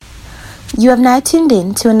You have now tuned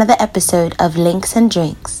in to another episode of Links and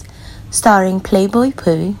Drinks, starring Playboy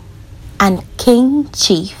Pooh and King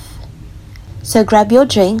Chief. So grab your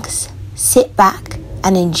drinks, sit back,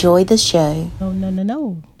 and enjoy the show.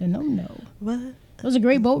 No. What? It was a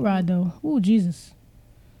great boat ride, though. Ooh, Jesus.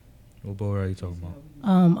 What boat ride are you talking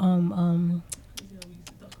about?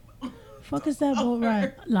 Fuck is that boat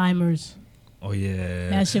ride? Limers. Oh, yeah.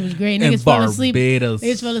 That shit was great. In Niggas fell asleep. Barbados.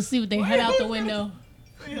 Niggas fell asleep with their head out the window.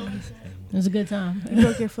 It was a good time. You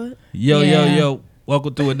broke your foot? Yo.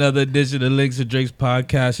 Welcome to another edition of Links and Drinks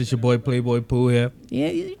podcast. It's your boy Playboy Pooh here. Yeah,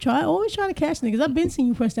 you always try to catch niggas. I've been seeing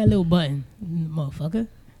you press that little button, motherfucker.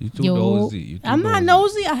 You too nosy. I'm not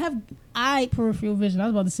nosy. I have eye peripheral vision. I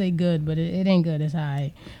was about to say good, but it ain't good. It's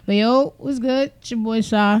alright. But yo, what's good? It's your boy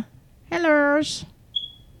Shaw. Hellos.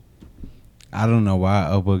 I don't know why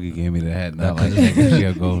El Boogie gave me the hat. Not like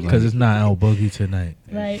she'll go Because it's not El Boogie tonight.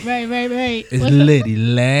 Right. It's Liddy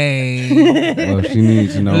Lane. Well, she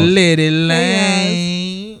needs to know. Liddy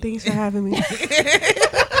Lane. Thanks for having me.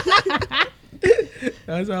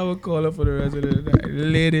 That's how I would call her for the rest of the night.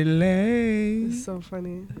 Liddy Lane. It's so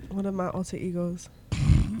funny. One of my alter egos.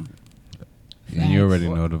 And you already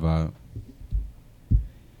know the vibe.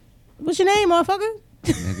 What's your name, motherfucker?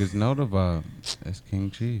 Niggas know the vibe. It's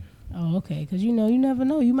King Chief. Oh, okay. Because you never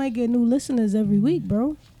know. You might get new listeners every week,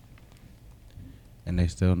 bro. And they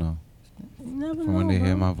still know. You never From know, when they bro.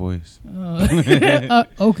 hear my voice.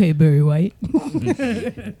 Okay, Barry White.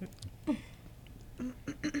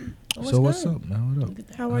 What's up, man? What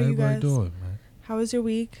up? How are you guys? Doing, man? How was your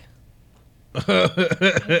week?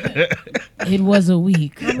 It was a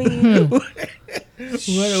week. I mean, What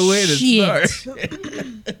a way to Shit. start.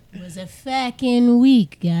 It was a fucking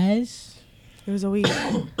week, guys. it was a week.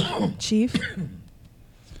 Chief?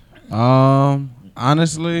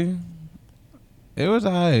 Honestly, it was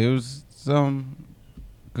alright. It was some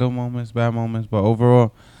good moments, bad moments, but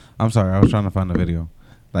overall, I'm sorry. I was trying to find the video.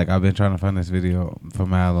 Like, I've been trying to find this video for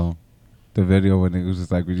Mallow. The video where niggas was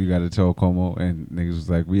like, you gotta tell Como, and niggas was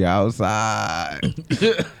like, we outside.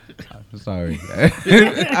 I'm sorry.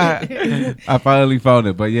 I finally found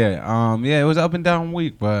it, but yeah, it was up and down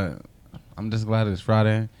week, but I'm just glad it's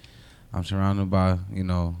Friday. I'm surrounded by,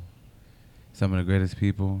 some of the greatest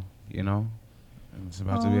people, and it's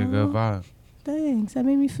about to be a good vibe. Thanks. That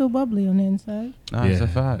made me feel bubbly on the inside. Nah, it's a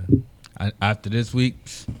fact. After this week,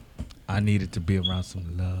 I needed to be around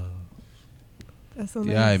some love. That's so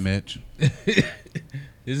nice. Yeah, Mitch.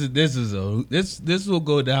 This will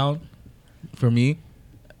go down for me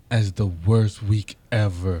as the worst week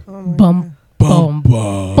ever. Oh my Bum, God.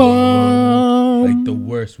 bum. Like the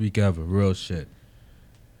worst week ever. Real shit.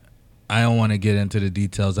 I don't want to get into the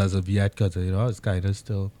details as of yet because it's kind of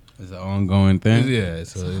still. It's an ongoing thing. Yeah,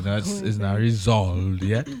 so it's not resolved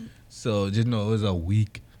yet. So just know it was a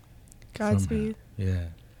week. Godspeed. Yeah.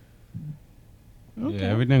 Okay. Yeah,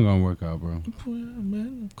 everything gonna work out, bro. Yeah,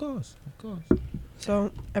 man, of course.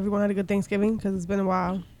 So, everyone had a good Thanksgiving? Because it's been a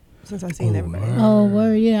while since I've seen everybody. word. Oh,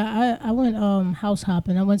 word, yeah. I went house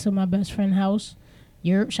hopping. I went to my best friend's house.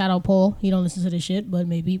 Shout out Paul. He don't listen to this shit, but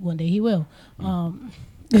maybe one day he will.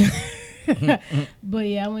 But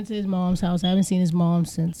yeah, I went to his mom's house. I haven't seen his mom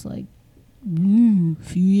since like a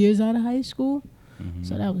few years out of high school. Mm-hmm.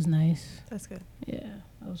 So that was nice. That's good. Yeah,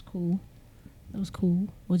 that was cool.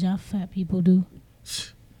 What y'all fat people do?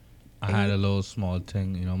 I had a little small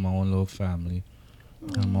thing, my own little family.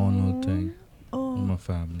 I had my own little thing with Oh, my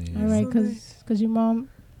family. All right, so nice. because your mom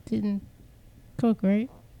didn't cook, right?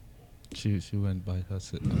 She went by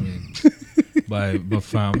herself. By my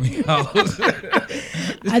family house.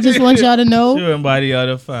 I just want y'all to She know went by the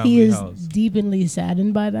other family he is house. deeply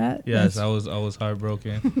saddened by that. Yes, That's- I was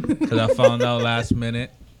heartbroken because I found out last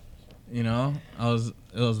minute. It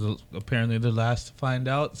was apparently the last to find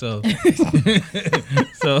out. So,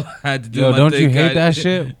 so I had to do. Yo, my don't thing. you hate that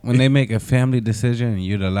shit when they make a family decision and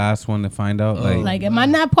you're the last one to find out? Oh. Like, am I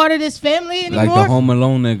not part of this family anymore? like the Home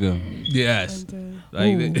Alone nigga. Yes.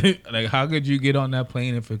 Like how could you get on that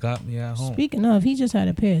plane and forgot me at home? Speaking of, he just had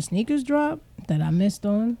a pair of sneakers drop that I missed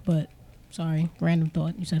on, but sorry, random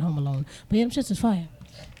thought. You said Home Alone, but yeah, them shits is fire.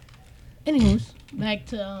 Anywho's, back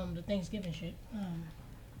to the Thanksgiving shit.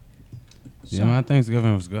 Yeah, my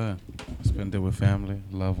Thanksgiving was good. Spent it with family,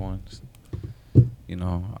 loved ones.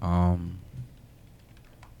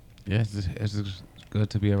 It's just good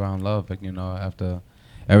to be around love. Like, after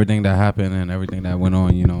everything that happened and everything that went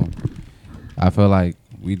on, I feel like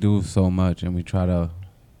we do so much and we try to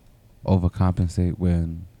overcompensate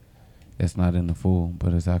when it's not in the full,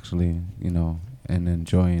 but it's actually, and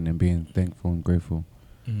enjoying and being thankful and grateful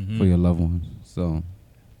Mm-hmm. for your loved ones. So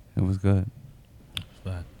it was good.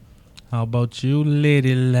 Right. How about you,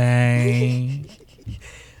 Lady Lane?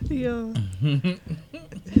 Yo.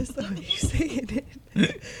 That's not you saying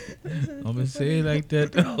it. I'm gonna say it like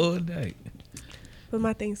that the whole night. But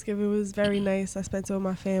my Thanksgiving was very nice. I spent it with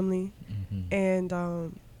my family. Mm-hmm.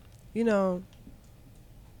 And, you know,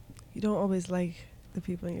 you don't always like the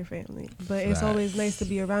people in your family. But it's always nice to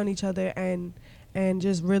be around each other and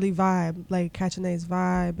just really vibe, like catch a nice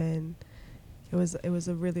vibe. And it was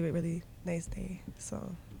a really, really nice day.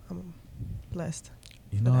 So I'm blessed.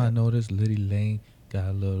 You know, I noticed Lady Lane got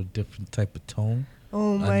a little different type of tone.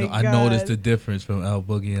 Oh, my God. I noticed the difference from Al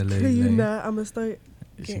Boogie and Lady Could you Lane. not? I'm going to start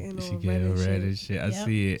She getting all getting red red and and shit. shit. I Yep.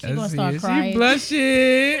 see it. She I gonna see start it. crying. She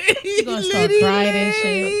blushing. She gonna start Lady crying and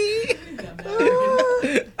Lane.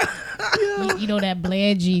 shit. You know that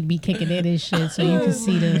blood gene be kicking in and shit, so you can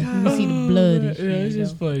see the blood and Yeah, shit. it's you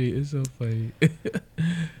just know? funny. It's so funny.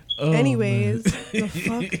 Oh, Anyways, man. the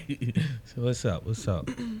fuck? So what's up? What's up?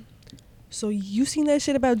 So you seen that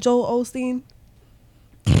shit about Joel Osteen?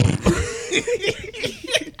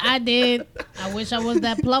 I did. I wish I was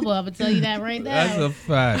that plumber. I'm gonna tell you that right now. That's a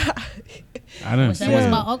fact. I didn't wish see that was it.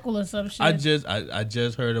 my uncle or some shit. I just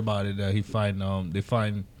heard about it that they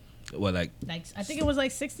find what like Like I think it was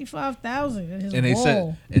like 65,000 in his and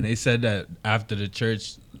wall. they said that after the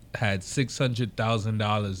church had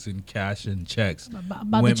 $600,000 in cash and checks I'm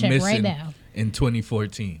about to went check missing right now. in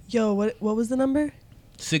 2014. Yo, what was the number?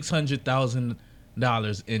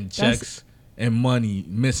 $600,000 in checks and money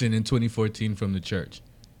missing in 2014 from the church,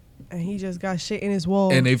 And he just got shit in his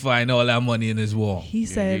wall. and they find all that money in his wall. He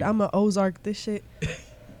said, "I'm a Ozark this shit."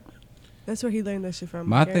 That's where he learned that shit from.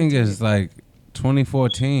 My thing Guaranteed. is like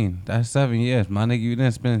 2014. That's 7 years. My nigga, you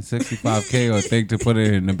didn't spend 65K or think to put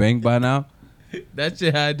it in the bank by now. That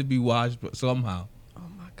shit had to be washed somehow. Oh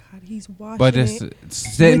my God, he's washing But it's it.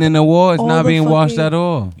 sitting with in the wall. It's all not the being washed fucking- at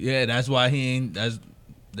all. Yeah, that's why he ain't.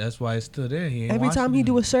 That's why it's still there. He ain't Every time he washing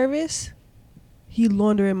do it. a service, he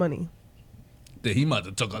laundering money. He must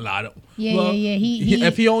have took a lot of. Yeah. He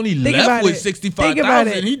if he only Think left about with it.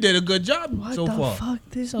 65,000, it. he did a good job What so the far. fuck,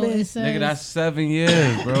 this so man? it says Nigga, that's 7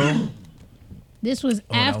 years, bro. this was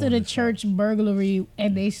that after one the is church burglary,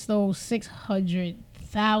 and they stole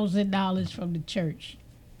 $600,000 from the church.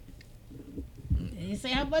 They didn't say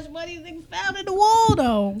how much money they found in the wall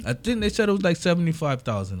though. I think they said it was like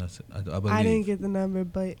 75,000. I believe. I didn't get the number,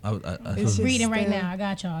 but I It's just Reading right still- now. I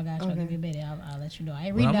got y'all. Okay. Give me a minute. I'll let you know. I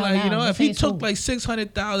ain't but reading I'm out like, loud. you know, Don't if he say took who. like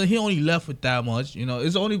 600,000, he only left with that much. You know,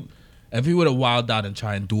 it's only if he would have wilded out and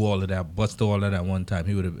tried and do all of that, bust all of that one time,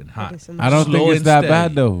 he would have been hot. it's I don't Slow think it's and that steady.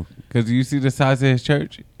 bad though. Cause you see the size of his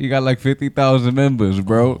church. He got like 50,000 members,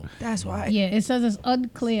 bro. that's why. Yeah, it says it's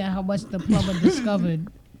unclear how much the plumber discovered,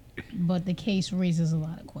 but the case raises a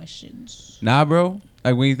lot of questions. Nah, bro.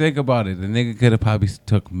 Like when you think about it, the nigga could have probably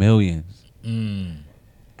took millions. And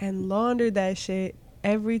laundered that shit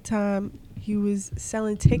every time he was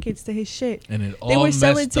selling tickets to his shit. And it all They were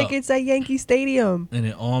selling messed up. tickets at Yankee Stadium. And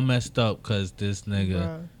it all messed up because this nigga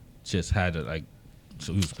Bruh, just had to like,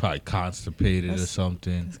 so he was probably constipated or That's-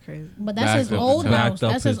 something. that's crazy. But that's Backed his up old his- house. backed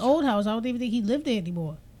up That's his his- old house. I don't even think he lived there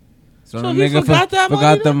anymore. So, So the he nigga forgot that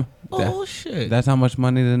forgot money them. Oh shit! That's how much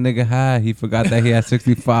money the nigga had. He forgot that he had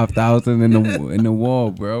 65,000 in the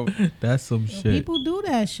wall, bro. That's some shit. People do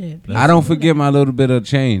that shit. I don't forget my little bit of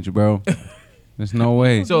change, bro. There's no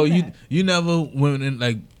way. So do you that. you never went and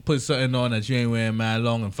like put something on that you ain't wearing mad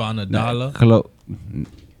long and found a dollar?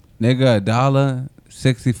 Nigga, $1,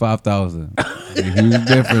 65,000. A huge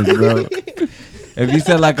difference, bro. If you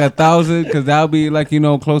said like 1,000, cause that'll be like, you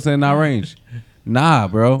know, closer in our range. Nah,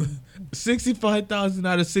 bro. 65,000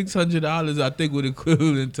 out of $600, I think would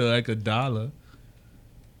equivalent to like $1.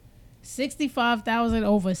 65,000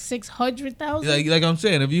 over 600,000. Like I'm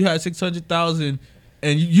saying, if you had 600,000,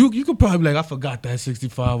 and you could probably be like, I forgot that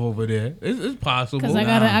 65 over there. It's possible. Because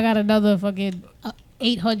I got another fucking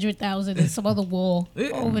 800,000 in some other wall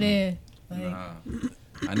over there. Like,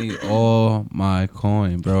 I need all my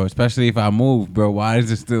coin, bro. Especially if I move, bro. Why is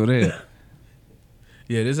it still there?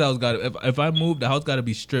 Yeah, this house got. If I move, the house got to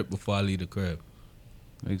be stripped before I leave the crib.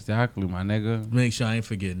 Exactly, my nigga. Make sure I ain't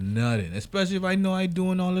forget nothing, especially if I know I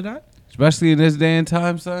doing all of that. Especially in this day and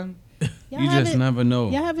time, son. y'all You just haven't- never know.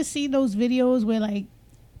 Y'all haven't seen those videos where like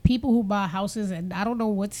people who buy houses, and I don't know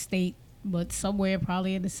what state, but somewhere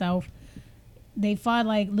probably in the South, they find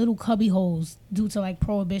like little cubby holes due to like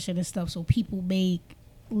prohibition and stuff. So people make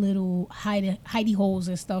little hidey holes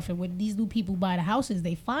and stuff. And when these new people buy the houses,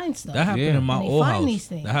 they find stuff. That happened Yeah. in my And they old find house. these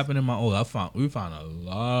things. That happened in my old. We found a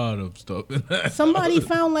lot of stuff. Somebody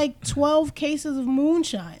found like 12 cases of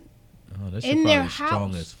moonshine. Oh that shit In their probably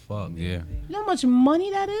strong house. as fuck. Yeah. You know how much money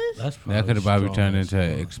that is? That's That could have probably strong turned as into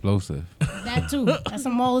fuck. explosive. That too. That's a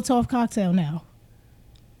Molotov cocktail now.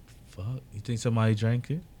 Fuck. You think somebody drank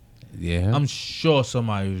it? Yeah. I'm sure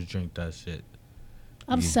somebody would drink that shit.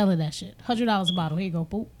 I'm selling that shit. $100 a bottle. Here you go,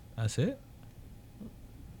 boop. That's it.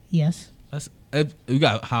 Yes. That's you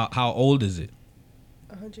got how old is it?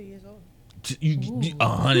 100 years old. You $100?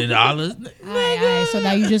 All right. So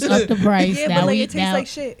now you just up the price. Yeah, now but like we it tastes now, like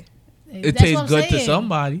shit. It that's tastes what I'm good to saying.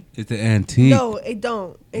 somebody. It's an antique. No, it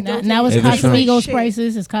don't. It Now, don't. now it's If it's from- Casamigos shit.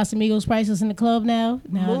 prices. It's Casamigos prices in the club now.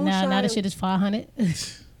 Now the Moonshine. shit is 500.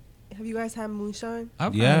 Have you guys had moonshine?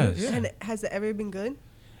 I've Yes. had it, yeah. And has it ever been good?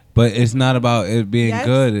 But it's not about it being Yes.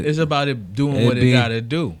 good. It's about it doing It what it be- gotta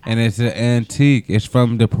do. And it's an antique. It's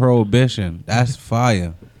from the Prohibition. That's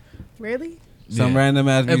fire. Really? Some Yeah. random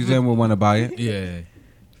ass Every- museum would want to buy it. Yeah.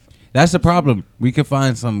 That's the problem. We could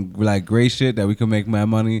find some like great shit that we can make mad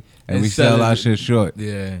money, and we Instead sell of our it- shit short.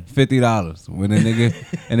 Yeah. $50 when a nigga,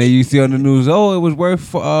 and then you see on the news, oh, it was worth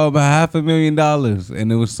 $500,000, and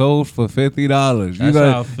it was sold for $50. That's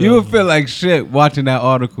how I feel. You would feel like shit watching that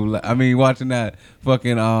article. I mean, watching that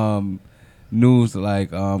fucking news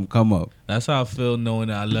come up. That's how I feel knowing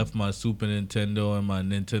that I left my Super Nintendo and my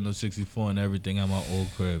Nintendo 64 and everything at my old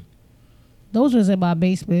crib. Those was in my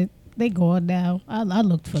basement. They gone now. I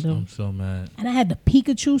looked for them. I'm so mad. And I had the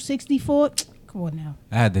Pikachu 64. Come on now.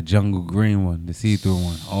 I had the jungle green one, the see-through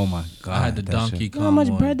one. Oh my god! I had the that Donkey shit. You Kong know how much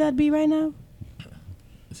one. bread that'd be right now?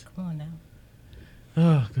 Come on now.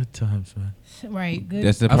 Oh, good times, man. Right, good.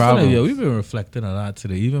 That's the I feel problem. like, we've been reflecting a lot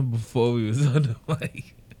today, even before we was on the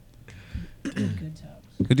mic. good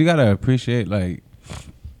times. Cause you gotta appreciate like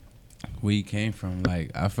where you came from.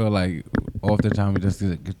 Like I feel like oftentimes we just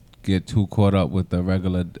get too caught up with the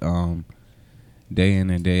regular day in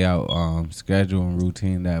and day out schedule and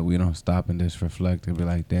routine that we don't stop and just reflect and be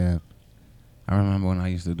like, damn, I remember when I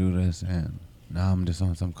used to do this and now I'm just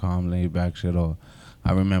on some calm laid back shit, or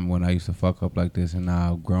I remember when I used to fuck up like this and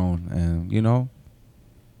now I've grown, and you know.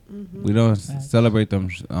 Mm-hmm. We don't Facts. celebrate them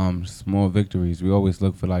small victories. We always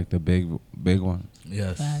look for like the big ones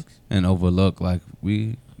Yes. Facts. and overlook like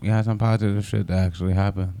we had some positive shit that actually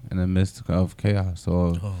happened in the midst of chaos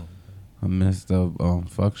or Oh. a midst of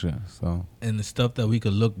fuck shit. So And the stuff that we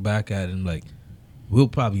could look back at and like, we'll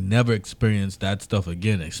probably never experience that stuff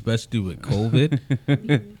again, especially with COVID.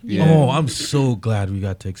 Yeah. Oh, I'm so glad we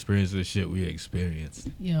got to experience the shit we experienced.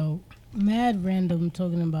 Yo, mad random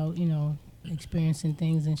talking about, experiencing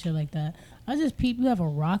things and shit like that. I just peeped, you have a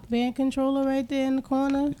Rock Band controller right there in the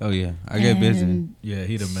corner. oh yeah, I get busy. And Yeah,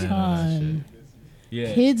 he the man on that son, shit.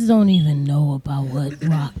 Yeah. kids don't even know about what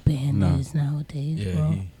Rock Band No. is nowadays, Yeah,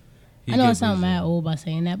 bro. he I know I get sound busy. mad old by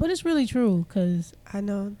saying that, but it's really true. Cause I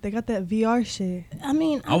know they got that VR shit. I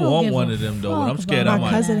mean, I don't want give one a of them, though, but I'm fuck scared about I My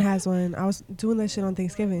might- cousin that. has one. I was doing that shit on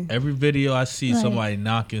Thanksgiving. Every video I see Right. somebody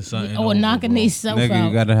knocking something or over, knocking bro. themselves Nigga, out.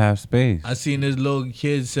 you gotta have space. I seen this little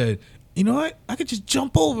kid said, you know what? I could just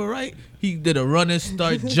jump over, right? He did a running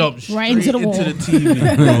start, jump straight Right into the wall. the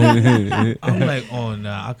TV, bro. I'm like, oh,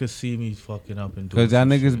 nah, I could see me fucking up and doing Cause y'all some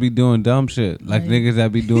niggas shit. be doing dumb shit. Like Right. niggas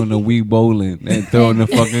that be doing the Wii bowling and throwing the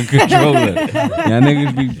fucking controller. Y'all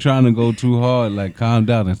niggas be trying to go too hard. Like calm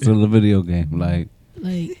down. It's still a video game. Like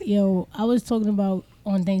Like, yo, I was talking about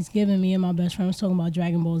on Thanksgiving, me and my best friend was talking about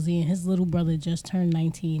Dragon Ball Z, and his little brother just turned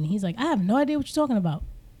 19. He's like, I have no idea what you're talking about.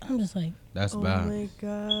 I'm just like, that's Oh bad. my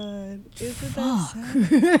god! Isn't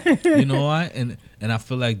that sad? You know what? And I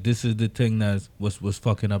feel like this is the thing that's what's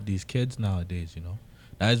fucking up these kids nowadays. You know,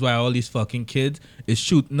 that is why all these fucking kids is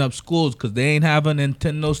shooting up schools because they ain't have a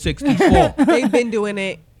Nintendo 64. They've been doing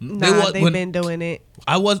it. They Nah, wa- they've when- been doing it.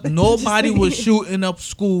 Nobody was shooting up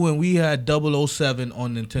school when we had 007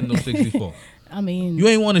 on Nintendo 64. I mean, You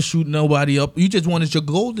ain't want to shoot nobody up. You just wanted your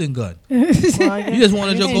golden gun. Well, I You guess- just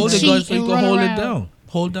wanted your And golden cheat gun so you and could run hold around. it down.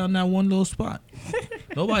 Hold down that one little spot.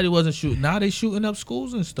 Nobody wasn't shooting. Now they shooting up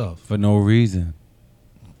schools and stuff. For no reason.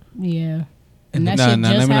 yeah. And that Nah, shit nah,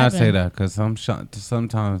 just let me not say happened. that, cause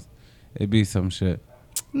sometimes it be some shit,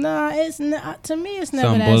 Nah, it's not. To me, it's never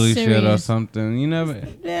some that bully serious. shit or something. You never.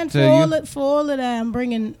 Man, for So all of that, I'm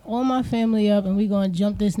bringing all my family up, and we gonna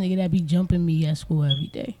jump this nigga that be jumping me at school every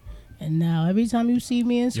day. And now every time you see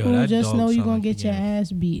me in Yo, school, that just dog know you sound gonna like get he your getting-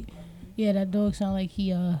 ass beat. Yeah, that dog sound like he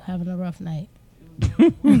having a rough night.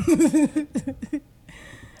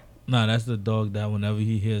 Nah, that's the dog that whenever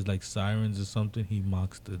he hears like sirens or something, he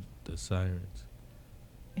mocks the sirens.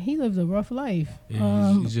 He lived a rough life.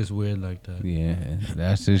 Yeah, he's just weird like that. Yeah,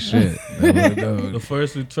 that's his shit. That little The dog.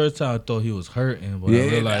 first time I thought he was hurting, but Yeah, I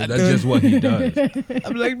realized that's just what he does.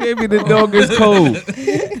 I'm like, maybe the dog is cold.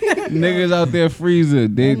 Niggas out there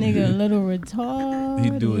freezing. They, That nigga a little retarded.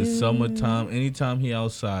 He do it summertime. Anytime he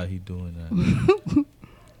outside, he doing that.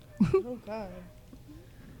 Oh God.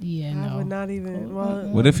 Yeah, I would no. not even. Well,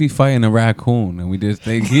 what if he fighting a raccoon and we just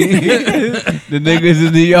think the niggas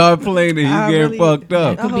in the yard playing and he I getting really- fucked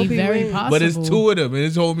up? That could I hope be he very wins. possible. But it's two of them, and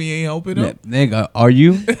his homie ain't helping him. Nigga, are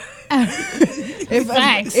you?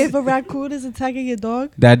 Facts. if a raccoon is attacking your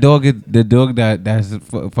dog, That dog is the dog that's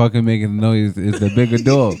fucking making the noise is the bigger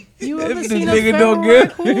dog. You ever If seen the a nigga feral don't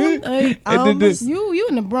get- raccoon? Like, I And then almost- you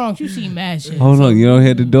in the Bronx, you see mad shit. Hold on, you don't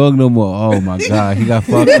hear the dog no more. Oh my god, he got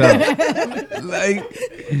fucked up. Like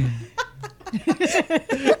you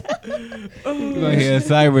gonna hear a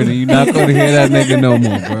siren and you're not gonna hear that nigga no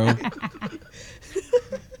more, bro.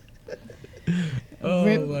 Oh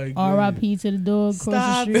Rip my god. R.I.P. to the dog across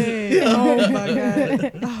stop the street. it. Oh my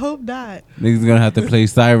God. I hope not. Niggas gonna have to play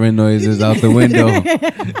siren noises out the window.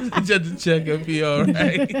 Just to check if he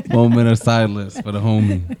alright. Moment of silence for the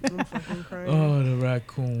homie. I'm fucking crying. Oh, the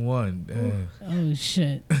raccoon won. Damn. Oh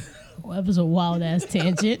shit. Well, that was a wild ass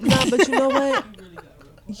tangent. Nah, but you know what?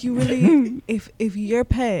 You really, if your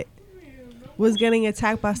pet was getting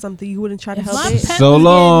attacked by something, you wouldn't try to If help my it. pet- So was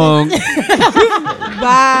long.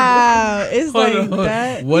 Wow, it's Hold like on, hold on.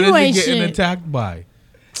 that. What You is he ain't getting shit. attacked by?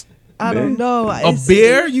 I don't know. A It's-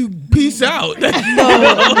 bear? You peace out. No,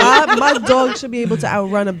 my dog should be able to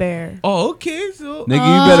outrun a bear. Oh, okay. So Nigga,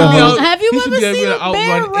 you better Oh. hope Have you he ever should be able seen to a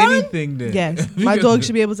bear outrun run? anything then. Yes, my dog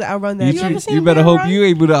should be able to outrun that. You ever seen you a better bear hope run? you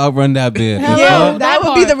able to outrun that bear. Hello? Yeah, that that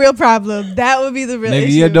would be part. the real problem. That would be the real Nigga,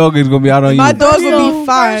 issue. your dog is gonna be out on My you. dog First would off- be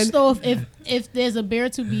fine. First off, if there's a bear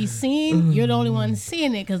to be seen, you're the only one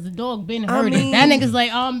seeing it because the dog been I hurting. mean- That nigga's like,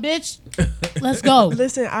 bitch, let's go.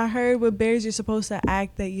 Listen, I heard with bears you're supposed to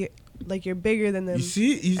act that you're bigger than them You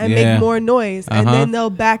see? and Yeah. make more noise, and Uh-huh. then they'll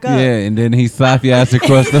back up. Yeah, and then he slap your ass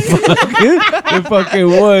across the fucking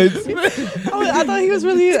woods. I thought he was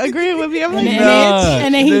really agreeing with me. I'm And like, then, Nah,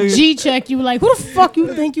 and then he nigga. G-check you like, who the fuck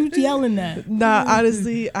you think you yelling at? nah.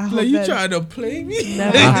 Honestly, I hope Like, you that trying to play me?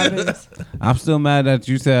 never happens. I'm still mad that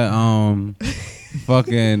you said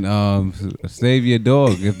fucking save your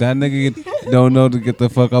dog. If that nigga don't know to get the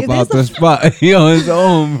fuck up If out the there's spot, he on his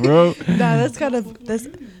own, bro. Nah,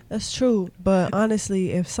 that's true. But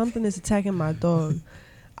honestly, if something is attacking my dog,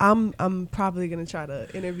 I'm probably gonna try to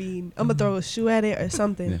intervene. I'm gonna throw a shoe at it or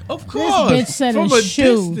something. Yeah. Of course. bitch said from a a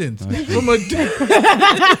shoe. distance. From a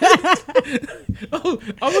oh,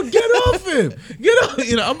 I'm gonna get off him. Get off.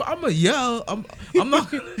 You know, I'm gonna yell. I'm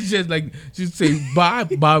not gonna just say bye.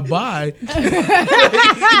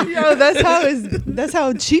 Yo, that's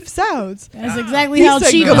how Chief sounds. That's exactly He how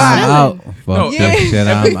said Chief is goodbye. I'm feeling. out. Fuck No, that yeah. shit.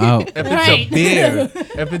 I'm out. If it's Right. a bear,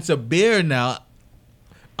 if it's a bear now,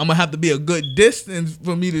 I'm gonna have to be a good distance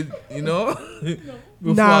for me to, you know.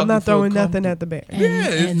 before I Nah, I'm can not feel throwing nothing comfortable. at the bear. Yeah,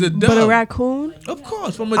 it's the But a dog. raccoon, Of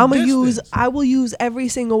course, from a I distance. will use every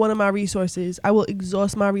single one of my resources. I will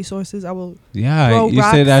exhaust my resources. I will. Yeah, Throw you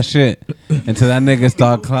say rocks. that shit until that nigga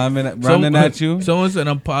start running at you. Someone said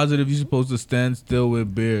I'm positive you're supposed to stand still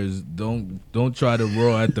with bears. Don't try to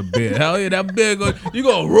roar at the bear. Hell yeah, that bear you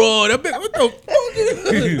gonna roar. That bear, what the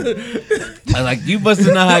fuck? I like you must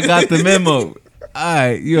not have got the memo.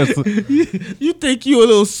 Alright, you You think you a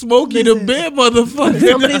little Smokey the Listen. Bear motherfucker?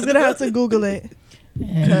 Somebody's gonna have to Google it.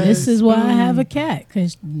 And this is why I have a cat,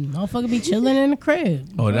 because motherfucker be chilling in the crib.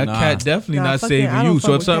 Oh, that Nah. cat definitely Nah, not fuck it, I saving don't you. fuck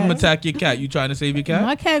So if with something cats. attack your cat, you trying to save your cat?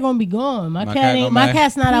 My cat gonna be gone. My My cat cat ain't. gonna My back.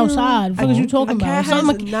 cat's not outside. What is you talking My about? cat has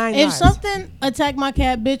Something- 9 if lives. something attack my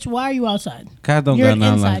cat, bitch, why are you outside? cat don't You're got an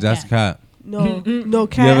none inside like that's cat. cat. No,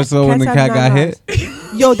 cat. You ever saw when the cats have cat got 9 hit?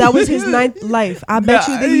 lives. Yo, that was his 9th life. I bet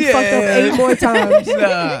you that he fucked up 8 more times.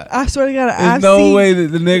 Nah. I swear to God, There's I've no seen. way that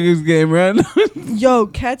the niggas getting run. Yo,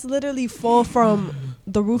 cats literally fall from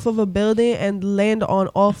the roof of a building and land on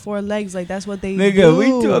all 4 legs. Like that's what they Nigga, do. we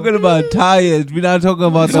talking about tires. We not talking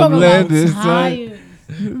about them Talking about landers, son. tired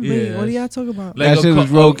Wait, what are y'all talking about? That shit was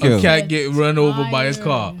a roadkill. cat get run over by his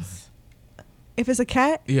car. tires. If it's a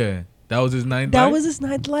cat, Yeah, that was his 9th that life? was his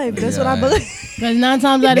 9th life. That's what I Yeah. believe. Because 9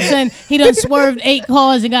 times out of 10, he done swerved 8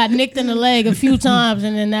 cars and got nicked in the leg a few times,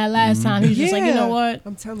 and then that last time he was just like, you know what?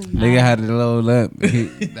 I'm telling you. Nigga had a little limp.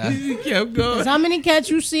 He kept going. 'Cause how many cats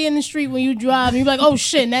you see in the street when you drive and you be like, oh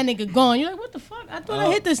shit, and that nigga gone. You're like, what the fuck? I thought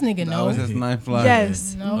I hit this nigga. That No. was his ninth flight.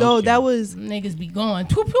 Yes. No. No, Okay. that was. Niggas be gone.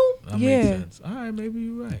 Toop, toop. That Yeah. makes sense. All right, maybe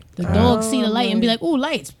you're right. The dog Oh, see the light and be man. like, ooh,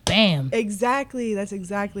 lights. Bam. Exactly. That's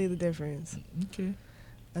exactly the difference. Okay.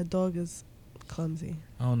 A dog is Clumsy.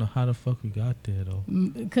 I don't know how the fuck we got there though.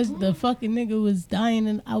 Because the fucking nigga was dying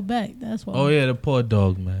in out back. That's why. Oh yeah, the poor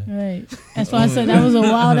dog, man. Right. That's why I said that was a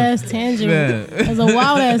wild ass tangent. Man. That was a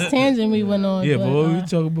wild ass tangent we went on. Yeah, but what were we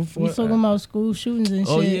talking We before? talking about school shootings and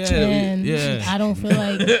Oh, shit. yeah, and yeah. I don't feel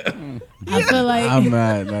like. I feel like. I'm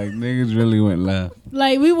mad. Like niggas really went left.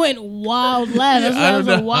 Like we went wild left. That's why I it was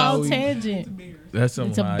don't a know wild how we- tangent. That's some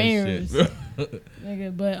It's a high bears. shit, bro.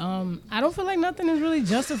 Nigga, but I don't feel like nothing is really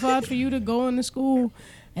justified for you to go into school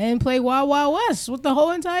and play Wild Wild West with the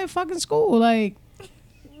whole entire fucking school. Like,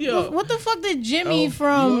 Yo, what the fuck did Jimmy Oh,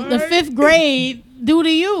 from you the alright? 5th grade do to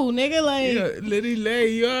you, nigga? Like, yeah, Liddy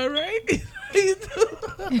Lay, you alright?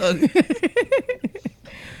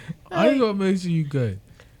 How you gonna make sure you good?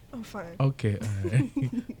 I'm fine. Okay, alright.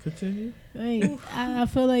 Continue. like I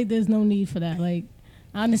feel like there's no need for that. Like,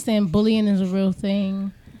 I understand bullying is a real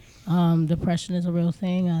thing. Depression is a real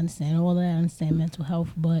thing. I understand all that. I understand mental health,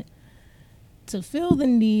 but to feel the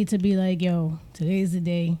need to be like, yo, today's the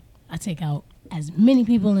day I take out as many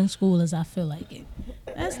people in school as I feel like it.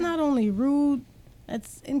 That's not only rude,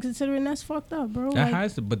 that's inconsiderate, and that's fucked up, bro. That Like,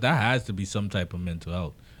 has to be some type of mental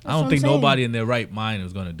health. That's I what don't I'm think saying. nobody in their right mind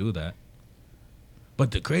is gonna do that. But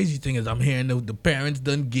the crazy thing is, I'm hearing the parents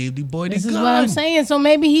done gave the boy this the is gun. what I'm saying. So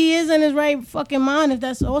maybe he is in his right fucking mind if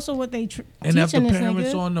that's also what they And if the teaching this parents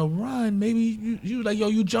nigga. on the run, maybe you like, yo,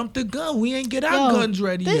 you jumped the gun. We ain't get our Yo, guns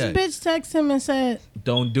ready this yet. bitch texted him and said,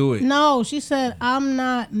 Don't do it. no, she said, I'm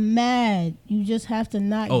not mad. You just have to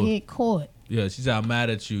not Oh. get caught. Yeah, she said, I'm mad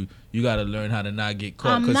at you. You got to learn how to not get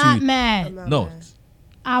caught. I'm 'cause not you, mad. I'm not No. mad.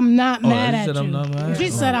 I'm not Oh, mad she at said you. I'm not mad? She Oh.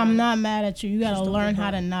 said, I'm not mad at you. You got to Just don't learn get how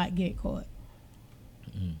caught. to not get caught.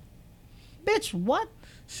 Mm. Bitch, what?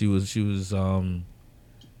 She was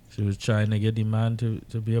trying to get the man to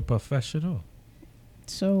be a professional.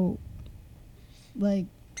 So, like,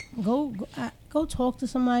 go talk to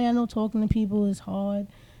somebody. I know talking to people is hard.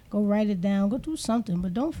 Go write it down. Go do something.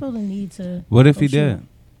 But don't feel the need to. What if go he shoot. did?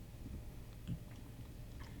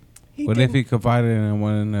 He What if didn't- he confided in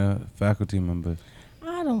one of the faculty members?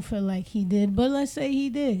 I don't feel like he did, but let's say he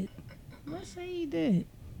did. Let's say he did.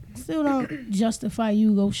 Still don't justify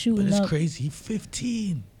you go But shooting it's up. crazy. He's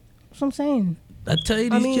 15. That's what I'm saying. I tell you,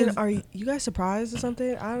 I these mean, kids. are you guys surprised or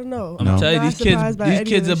something? I don't know. I'm No. telling you, not these surprised by kids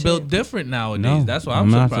any of are this built shit. different nowadays. No, That's why I'm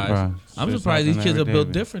I'm not surprised. surprised. I'm It's surprised these happening kids are every built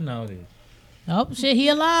day. different nowadays. Oh shit, he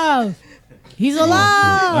alive. He's Oh,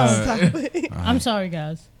 alive. I'm sorry,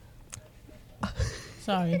 guys.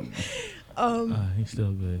 Sorry. He's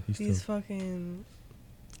still good. He's These still.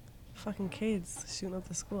 fucking kids shooting up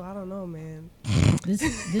the school. I don't know, man.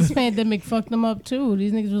 This pandemic fucked them up too.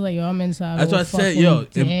 These niggas was like, yo, I'm inside. That's all what I said. fucking Yo,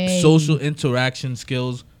 day. social interaction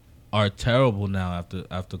skills are terrible now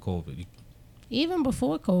after COVID. Even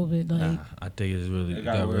before COVID, like Nah, I think it's really It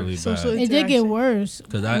got got worse. really Social bad. it did get interaction. worse.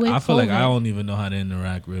 Because with I feel like I COVID. don't even know how to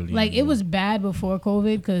interact really. Like it anymore. was bad before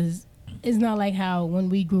COVID because it's not like how when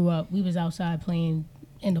we grew up we was outside playing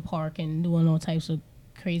in the park and doing all types of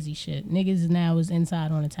crazy shit. Niggas now is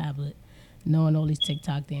inside on a tablet, knowing all these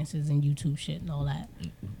TikTok dances and YouTube shit and all that.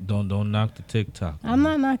 Don't knock the TikTok. I'm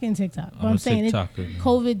not knocking TikTok, but I'm I'm a saying it, TikToker.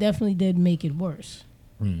 COVID definitely did make it worse.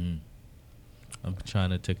 Mm-hmm. I'm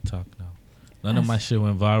trying to TikTok now. None of my shit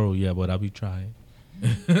went viral yet, but I'll be trying.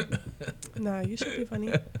 Nah, you should be funny.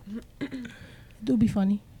 It do be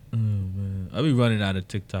funny. Oh, man. I'll be running out of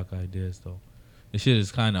TikTok ideas though. The shit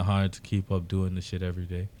is kind of hard to keep up doing the shit every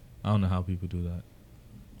day. I don't know how people do that.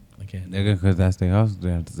 I can't. Nigga, because that's their hustle.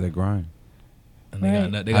 That's their grind. And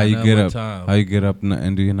Right. they How got you nothing get but up? time. How you get up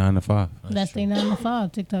and do your 9 to 5? That's true. their 9 to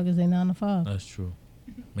 5. TikTok is their 9 to 5. That's true.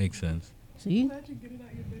 Makes sense. See?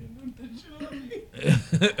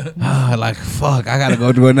 Like, fuck, I gotta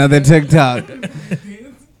go do another TikTok.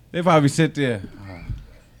 They probably sit there.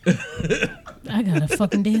 I gotta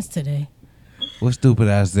fucking dance today. What stupid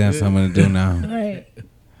ass dance I'm gonna do now? Right.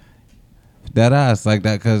 That ass like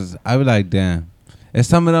that, cause I be like, damn. And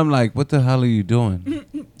some of them like, what the hell are you doing?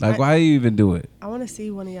 Like, why you even do it? I want to see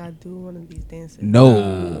one of y'all do one of these dances.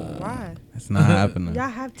 No, Why? it's not happening. Y'all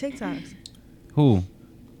have TikToks. Who?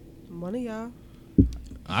 One of y'all.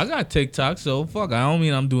 I got TikTok, so fuck. I don't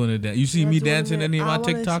mean I'm doing it. You see You're me doing dancing it. any of I my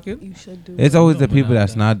wanna TikToking? You should do It's it. always the No, people we're not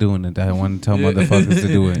that's not doing it that want to tell motherfuckers to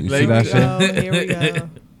do it. You see Like, that Here we shit? go. Here we go.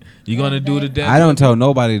 You gonna do the dance? I don't tell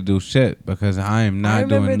nobody to do shit because I am I not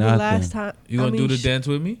remember doing the nothing. last time. You gonna I do mean, the dance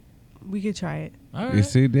with me? We could try it. All You right.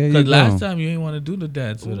 see, there you Because go. last time you ain't want to do the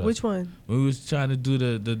dance with us. Which one? We was trying to do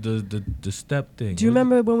the step thing. Do you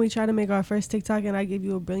remember when we tried to make our first TikTok and I gave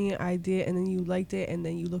you a brilliant idea and then you liked it and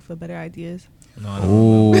then you looked for better ideas? No, I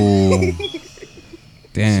don't remember. Ooh.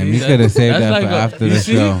 Damn, See, you could have saved that's that like for after you the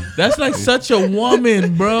see? show. That's like such a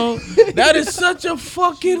woman, bro. That is such a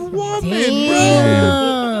fucking woman, bro.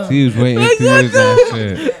 Damn. She was waiting Like, to what use that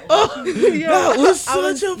shit. That was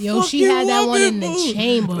such a Yo, fucking she had that one in the woman,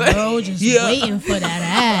 chamber, bro, just Yeah. waiting for that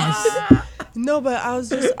ass. No, but I was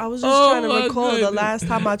just Oh trying to my recall the goodness. last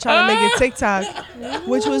time I tried to make a TikTok,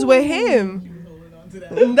 which was with him.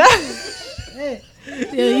 That-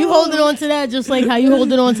 Yeah, you holding on to that just like how you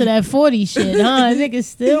holding on to that 40 shit, huh? Niggas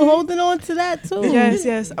still holding on to that too.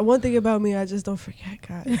 yes. One thing about me, I just don't forget,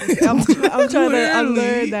 guys. I'm trying to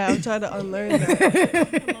unlearn that. I'm trying to unlearn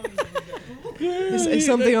that. It's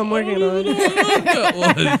something I'm working on. That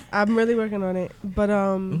was- I'm really working on it. But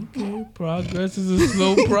Okay, progress is a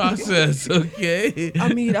slow process. Okay.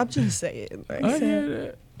 I mean, I'm just saying. Like, I hear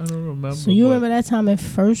that. I don't remember. So you but- remember that time in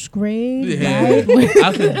first grade, Yeah. right?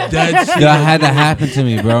 I could dead shit. That had to happen to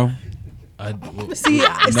me, bro. see,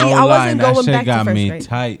 No I lie, wasn't that going shit back to got first me grade.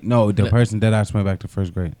 tight. No, the person that asked me back to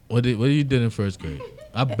first grade. What you did in first grade?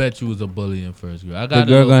 I bet you was a bully in first grade. I The got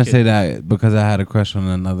girl gonna say that because I had a crush on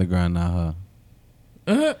another girl, not her.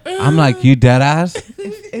 I'm like, you dead ass?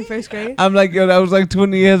 In first grade? I'm like, yo, that was like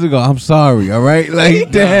 20 years ago. I'm sorry, all right?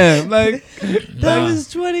 Like, damn. Like, That was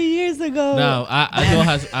 20 years ago. No, I know.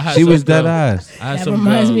 I had she some was dead girl- ass. I had That some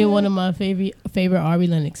reminds girl- me of one of my favorite Ari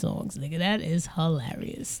Lennox songs, nigga. That is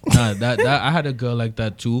hilarious. Nah, that I had a girl like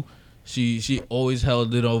that too. She always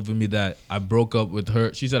held it over me that I broke up with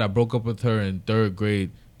her. She said I broke up with her in third grade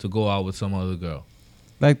to go out with some other girl.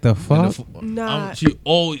 Like the And fuck? Nah. she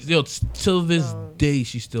always, till this day,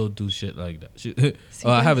 she still do shit like that. She,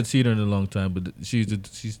 I haven't seen her in a long time, but she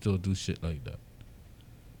still do shit like that.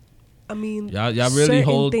 I mean, Y'all really certain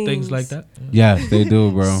hold things like that? Yes, they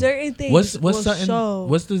do, bro. Certain things What's will something? show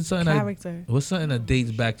What's the something? character. What's something that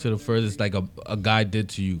dates back to the furthest like a guy did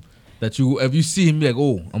to you that you if you see him be like,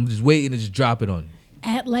 oh, I'm just waiting to just drop it on you.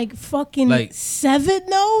 At like fucking Like- 7,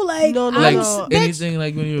 no? Like, No, I'm Like bitch, anything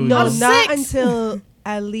like when you were No, I'm young. not 6. until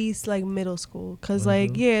at least like middle school. Cause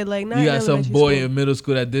like like not You in got some elementary boy school. in middle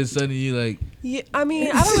school that did something you like. Yeah, I mean,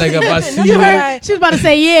 I don't Like, think if I nothing- see nothing her- that She was about to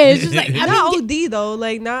say yeah. She's like, I not mean, OD though,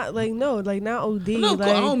 like not like no, like not OD. No, like,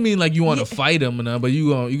 I don't mean like you want to fight him or nothing, but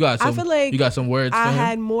you got some. I feel like you got some words I for him.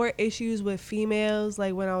 had more issues with females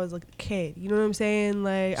like when I was a kid. You know what I'm saying?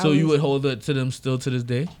 Like, So you was- would hold it to them still to this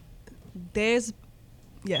day? there's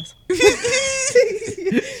yes.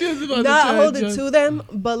 She was about Not hold it to them,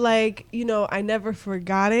 but like, you know, I never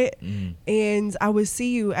forgot it. Mm. And I would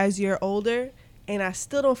see you as you're older, and I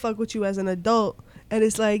still don't fuck with you as an adult. And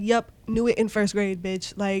it's like, yep, knew it in first grade,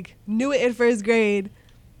 bitch. Like, knew it in first grade.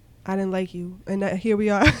 I didn't like you, and here we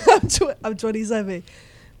are. I'm 27.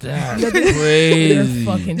 That's you're crazy.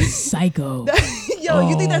 fucking psycho. Yo,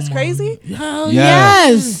 you think that's crazy? Hell Yeah.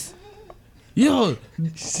 yes. Yo,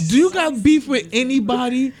 do you got beef with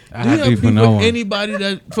anybody? I Do have you beef with no one. anybody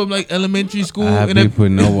that from like elementary school? I have and then- beef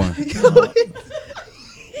with no one.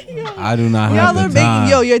 I do not have Y'all the are making,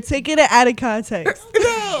 time. you're taking it out of context.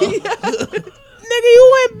 Nigga,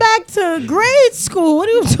 you went back to grade school. What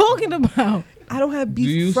are you talking about? I don't have Do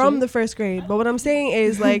you beef from see? the first grade, but what I'm saying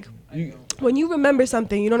is like, when you remember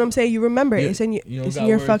something, you know what I'm saying? You remember it. You- It's in your, you don't it's in got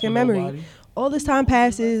your words fucking for memory. nobody? All this time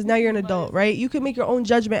passes. Now you're an adult, right? You can make your own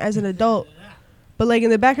judgment as an adult. But like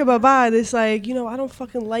in the back of my mind, it's like, you know, I don't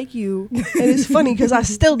fucking like you, and it's funny because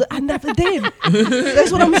I never did.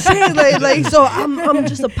 That's what I'm saying. Like, so I'm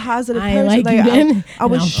just a positive I person. ain't like you I- then. I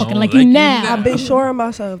was and I'm sh- fucking I like don't you like you now. now. I've been sure of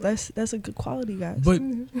myself. That's a good quality, guys. But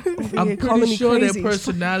Over I'm here calling pretty me sure crazy. their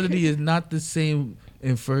personality is not the same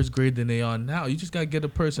in first grade than they are now. You just gotta get a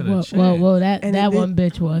person a Well, chance. well, that And that it one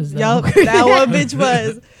bitch was. Though. Yup, that one bitch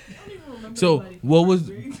was. So what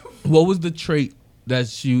was the trait that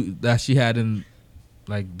she had in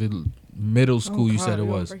like the middle school? You said it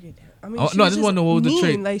was. I mean, Oh, she no, I was just wanna know what was the mean.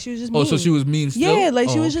 trait. Like she was just mean. Oh, so she was mean still? Yeah, like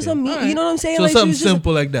she Oh, was just a okay. mean. Alright. You know what I'm saying? So like something she was just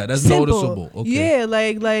simple like that. That's simple. noticeable. Okay. Yeah,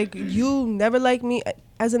 like you never liked me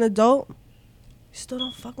as an adult. You still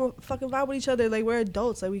don't fucking vibe with each other. Like we're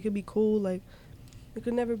adults. Like we could be cool. Like it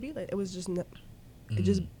could never be like it was just. It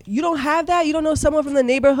just you don't have that. You don't know someone from the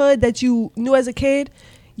neighborhood that you knew as a kid.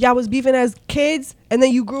 Y'all was beefing as kids, and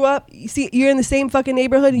then you grew up. You see, you're in the same fucking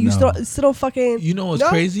neighborhood, and you No. still don't fucking. You know what's No?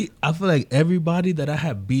 crazy? I feel like everybody that I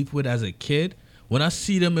had beef with as a kid, when I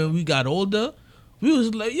see them and we got older, we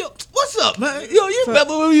was like, yo, what's up, man? Yo, you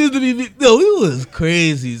remember when we used to be? Yo, we was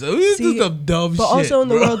crazy. So we used to See, do some dumb But shit. also in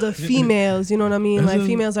the bro. world of females, you know what I mean? Like Mhm.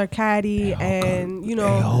 females are catty, and you They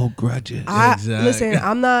know. hold grudges. Exactly. Listen,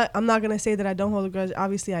 I'm not gonna say that I don't hold a grudge.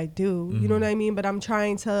 Obviously, I do. You know what I mean? But I'm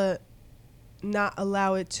trying to not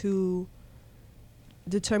allow it to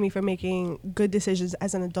deter me from making good decisions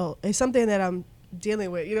as an adult. It's something that I'm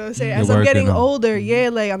dealing with. You know what I'm saying? You're As I'm working getting on. older, yeah,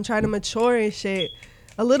 like I'm trying to mature and shit.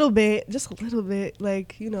 A little bit, just a little bit,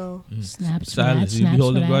 like, you know. Snaps for Silence. that. You be Snaps for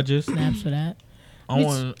holding that. grudges? Snaps for that. I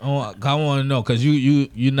want to know because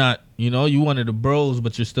you're not, you one of the bros,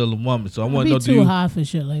 but you're still a woman. So I I'd want be to know, do too you? high for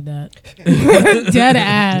shit like that. Dead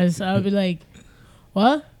ass. I'll be like,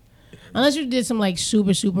 what? Unless you did some like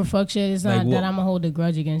super fuck shit, it's Like not what? that I'm gonna hold a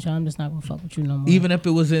grudge against you. I'm just not gonna fuck with you no more. Even if it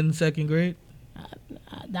was in second grade?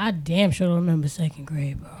 I damn sure don't remember second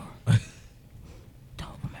grade, bro. Don't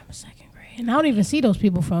remember second grade, and I don't even see those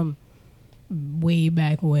people from way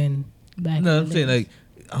back when. Back No, in I'm the saying days.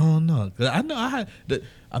 like, I don't know. 'Cause I know I had.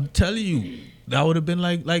 I'm telling you, that would have been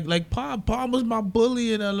like Palm. Palm was my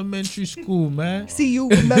bully in elementary school, man. See, you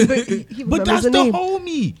remember, he But remembers that's the the name.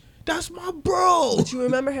 homie. That's my bro. But you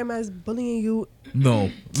remember him as bullying you.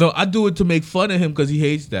 No, I do it to make fun of him because he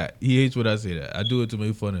hates that. He hates when I say that. I do it to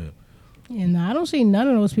make fun of him. Yeah, nah, I don't see none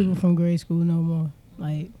of those people from grade school no more.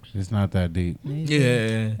 Like, It's not that deep.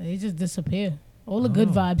 they just disappear. All the good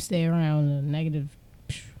vibes stay around. The negative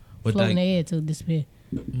But float in like, the air till disappear.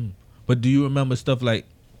 but do you remember stuff like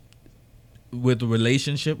with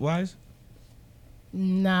relationship wise?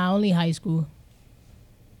 Nah, only high school.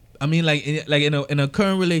 I mean, like in a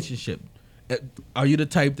current relationship, are you the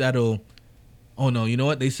type that'll, oh no, you know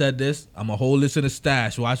what? They said this. I'm gonna hold this in a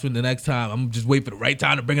stash. Watch when the next time. I'm just wait for the right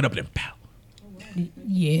time to bring it up and then pow.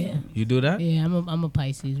 Yeah, You do that? yeah. I'm a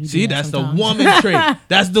Pisces. We do See, that that's sometimes. the woman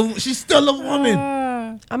trait. She's still a woman.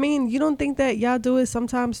 I mean, you don't think that y'all do it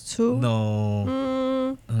sometimes too?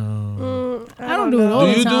 No. I don't do it all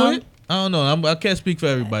Do the you time. do it? I don't know. I can't speak for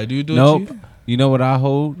everybody. Do you do Nope. it, Chief? You know what I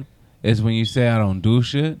hold is when you say I don't do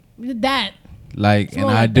shit. That Like, It's and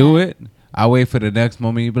more I like do that. it. I wait for the next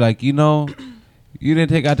moment. You be like, you didn't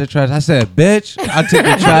take out the trash. I said, bitch, I took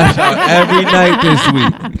the trash out every night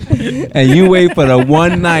this week. And you wait for the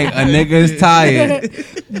one night a nigga is tired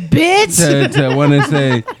bitch. to want to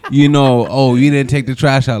say, oh, you didn't take the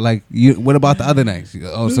trash out. Like, what about the other nights?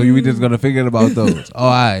 Oh, so you were just going to figure about those. All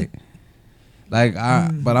right. Like,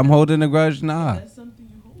 but I'm holding a grudge? Nah.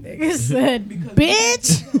 Nigga said,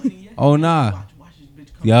 bitch. Oh, nah.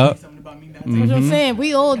 Yup. That's what I'm saying.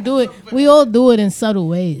 We all do it. We all do it in subtle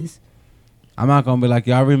ways. I'm not gonna be like,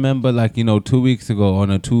 y'all remember, like, 2 weeks ago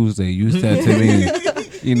on a Tuesday, you said to me,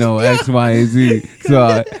 X, Y, and Z.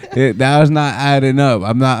 So that was not adding up.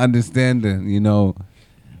 I'm not understanding,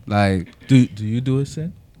 like. Do you do it,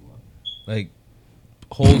 Sin? Like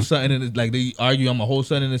hold something in it, like they argue, I'm gonna hold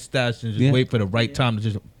something in the stash and just wait for the right time to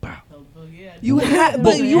just bow. You have,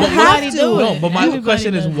 but you But have everybody to. do it. No, but my Everybody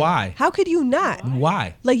question is does it. why? How could you not?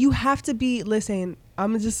 Why? Like, you have to be. Listen,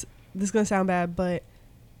 this is gonna sound bad, but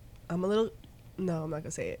I'm a little. No, I'm not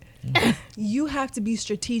gonna say it. You have to be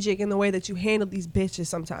strategic in the way that you handle these bitches.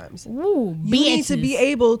 Sometimes Ooh, you need to bitches. be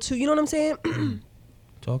able to. You know what I'm saying?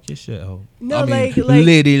 Talk your shit, ho. No, I mean, like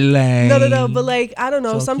Liddy Lang. no. But like, I don't know.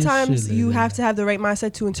 Talk your Sometimes shit, you lady. have to have the right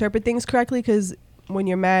mindset to interpret things correctly. Because when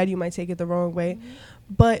you're mad, you might take it the wrong way.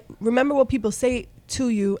 But remember what people say to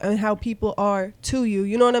you and how people are to you.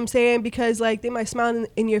 You know what I'm saying? Because like they might smile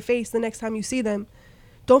in your face the next time you see them.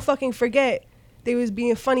 Don't fucking forget they was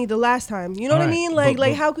being funny the last time. You know what I Alright, mean? Like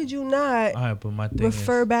but- how could you not All right, but my thing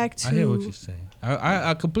refer is, back to? I hear what you're saying.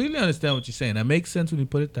 I completely understand what you're saying. That makes sense when you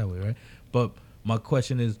put it that way, right? But my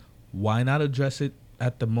question is, why not address it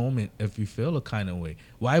at the moment if you feel a kind of way?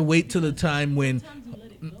 Why wait till the time when?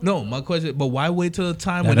 No, my question. But why wait till the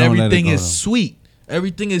time Yeah, when don't let it everything go, is though. sweet?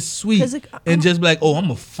 Everything is sweet, 'Cause and just be like, oh, I'm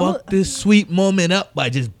gonna fuck this sweet moment up by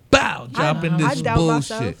just dropping I this doubt bullshit.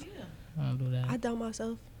 myself. I don't do that. I doubt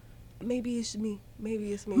myself. Maybe it's me.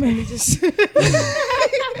 Maybe it's me. Let me just.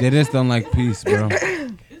 They just don't like peace, bro.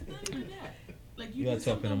 You gotta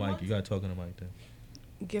talk in the mic. You gotta talk in the mic then.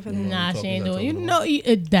 Give her Nah, talk- she you ain't gotta doing. You talk know,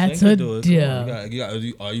 that's Thank a you, do it. Come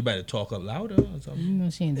on, dub. you better talk up louder or something. You know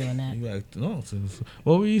she ain't doing that. You like nonsense.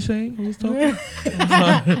 What were you saying? Who was talking?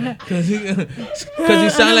 Because you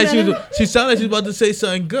sound like she sound like she's about to say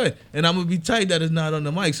something good, and I'm gonna be tight that it's not on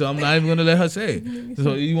the mic, so I'm not even gonna let her say it.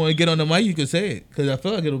 So you want to get on the mic, you can say it, because I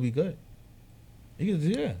feel like it'll be good. You can,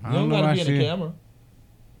 yeah. You I don't don't know gotta why be in the she- camera.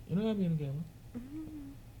 You don't gotta be in the camera.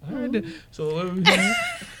 I heard that. So what were we saying?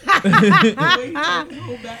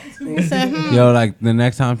 He said, Yo, like, the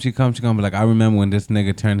next time she comes, she gonna be like, I remember when this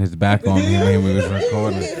nigga turned his back on me when we was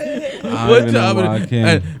recording. I don't even know why I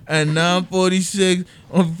came. And 9:46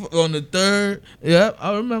 on the 3rd. Yeah,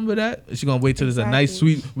 I remember that. She gonna wait till there's a nice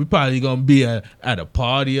sweet. We probably gonna be at a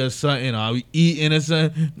party or something, or we eating or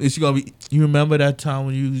something. And she gonna be. You remember that time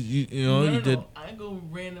when you did I ain't gonna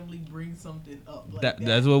randomly bring something up like that?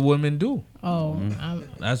 That's what women do. Oh,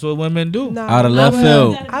 That's what women do. Nah, Out of left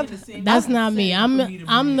I'm- field. that's not me. I'm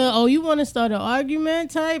the. Oh, you want to start an argument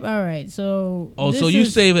type? All right. So. Oh, so this you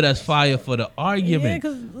is- save it as fire for the argument.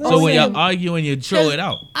 'cause So when listen, you're arguing, you throw it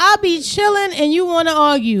out. I'll be chilling and you want to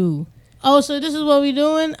argue. Oh, so this is what we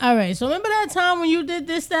doing? All right. So remember that time when you did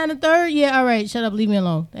this, that, and the third? Yeah. All right. Shut up. Leave me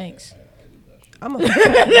alone. Thanks. I'm a,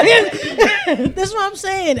 That's what I'm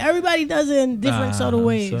saying. Everybody does it in different subtle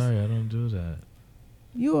ways. Sorry, I don't do that.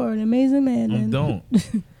 You are an amazing man. I and- don't.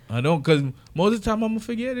 I don't, because most of the time I'm gonna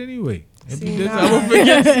forget anyway. If See, you did, nah. I'm gonna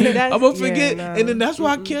forget. See, that's- I'm gonna yeah, forget, nah. and then that's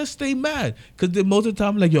why I can't stay mad. Because then most of the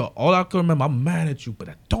time, like, yo, all I can remember, I'm mad at you, but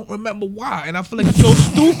I don't remember why, and I feel like it's so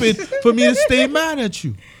stupid for me to stay mad at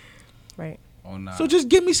you. right. Oh, nah. So just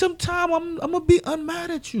give me some time. I'm gonna be unmad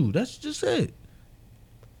at you. That's just it.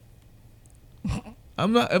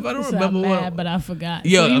 I'm not. If I don't So remember I'm what. mad, but I forgot.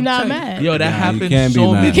 Yo, so you're I'm not telling you, mad. Yo, that Nah, you happens can't be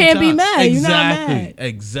so mad. many You can't be times. mad. You're not Exactly. mad.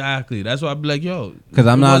 Exactly. That's why I be like, yo. Because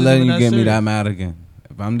I'm it not wasn't letting you even get me that serious. mad again.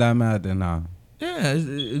 If I'm that mad, then nah. Yeah.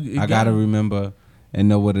 I gotta remember and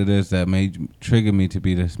know what it is that trigger me to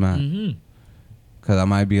be this mad. Mm-hmm. Cause I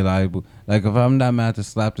might be liable. Like if I'm that mad to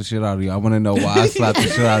slap the shit out of you, I want to know why I slapped the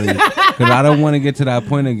shit out of you. Cause I don't want to get to that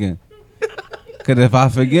point again. Cause if I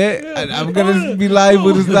forget, I'm gonna be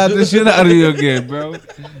liable to slap the shit out of you again, bro.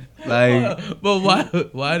 Like But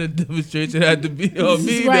why the demonstration had to be on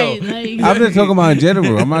me Right. though? Like, I'm just talking about in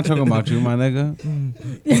general. I'm not talking about you, my nigga.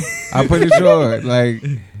 I'm pretty sure. Like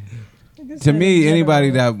to me, anybody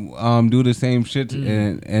that do the same shit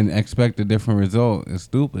and expect a different result is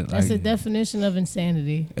stupid. that's the Like definition of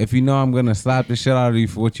insanity. if you know I'm gonna slap the shit out of you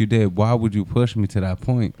for what you did, why would you push me to that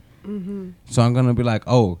point? So I'm gonna be like,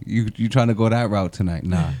 oh, you trying to go that route tonight?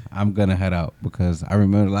 Nah, I'm gonna head out because I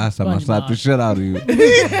remember the last time I slapped the SpongeBob. shit out of you.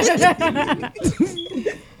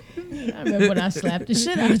 I remember when I slapped the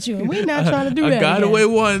shit out of you, and we not trying to do I that. got again. away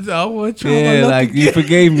once. I want you. Yeah, like you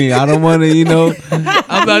forgave me. I don't want to,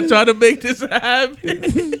 I'm not trying to make this happen.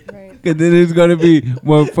 Cause then it's gonna be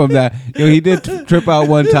one from that. Yo, he did trip out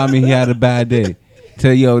one time and he had a bad day.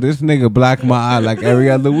 Tell yo, this nigga blacked my eye like every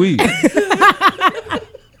other week.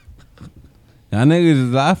 Y'all niggas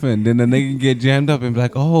is laughing. Then the nigga get jammed up and be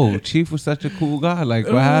like, "Oh, Chief was such a cool guy. Like,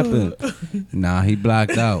 what happened?" Nah, he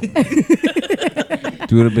blacked out.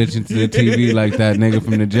 Threw the bitch into the TV like that nigga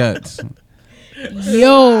from the Jets.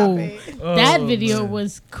 Yo, that Oh, video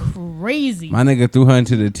was crazy. My nigga threw her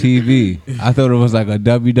into the TV. I thought it was like a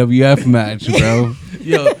WWF match, bro.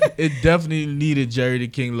 Yo, it definitely needed Jerry the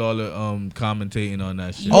King Lawler commentating on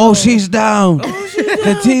that shit. Oh, she's down.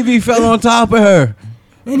 The TV fell on top of her.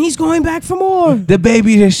 And he's going back for more. The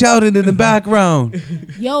baby just shouted in the background.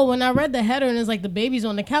 Yo, when I read the header and it's like the baby's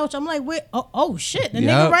on the couch, I'm like, wait, oh shit, the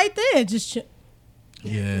Yup. nigga right there, just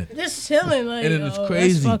Yeah. chilling, like, And then it's oh,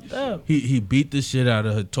 crazy. That's fucked up. He beat the shit out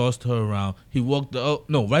of her, tossed her around. He walked out.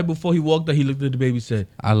 No, right before he walked out, he looked at the baby, said,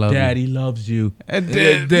 I love Daddy loves you. And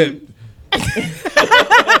then dipped.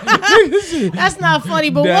 That's not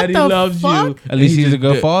funny, but Daddy what the loves fuck? you. At least And he he's a just good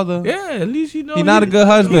dipped. father. Yeah, at least he knows. He's not a good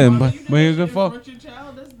husband, but he's a good father.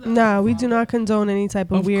 Nah, we do not condone any type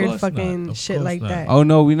of, Of weird course fucking not. Of shit course like not. that. Oh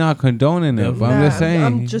no, we're not condoning it. But I'm Nah, just saying.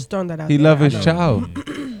 I'm just throwing that out he there. love I his know.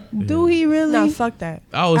 child. Do he really? Nah, fuck that.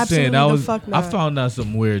 I was saying Absolutely that the was. fuck I not. found out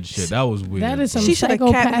some weird shit. That was weird. That is some She should have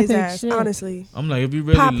capped his psychopathic ass, shit. honestly. I'm like, if you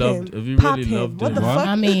really Pop loved, him. if you Pop really him. loved What it, the fuck?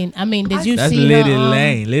 I mean, did you that's see Lily the,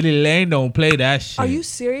 Lane. Lily Lane don't play that shit. Are you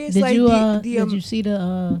serious? Did like you the did you see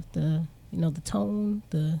the the tone?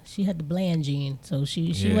 She had the bland gene, so she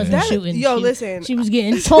Yeah. wasn't That- shooting. yo, she, listen. she was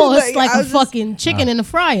getting tossed Like, like I a was just- fucking chicken in the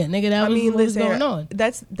fryer, nigga. That I was mean, what was listen, going on.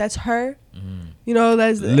 that's her. You know,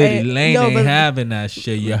 that's Lily Lane no, ain't but, having that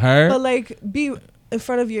shit. You heard? but like be in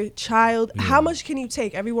front of your child. How much can you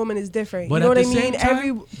take? Every woman is different. But you know at what I the mean? same time-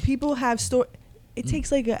 Every people have It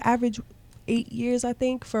takes like an average 8 years, I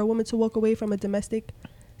think, for a woman to walk away from a domestic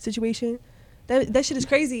situation. That shit is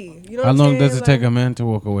crazy. You know How what long I'm does saying? it take a man to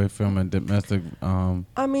walk away from a domestic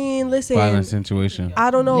I mean, listen. violence situation? I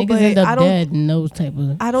don't know, Niggas but end up I don't. dead in those type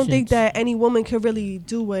of. I don't think shits. that any woman could really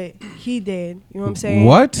do what he did. You know what I'm saying?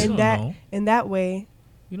 What? You In don't that know. in that way.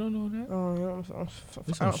 You don't know that? Oh, you know,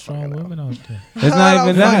 There's I some don't strong fucking know. women out there. It's not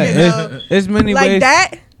even fucking that. It's many Like ways.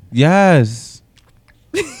 that? Yes.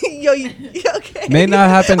 Yo, you okay? May not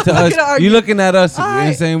happen to I'm not us. gonna argue. You looking at us and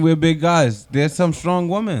Alright. saying we're big guys. There's some strong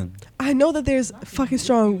women. I know that there's fucking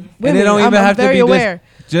strong women. And they don't even I'm have to very be aware.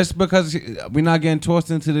 Just because we're not getting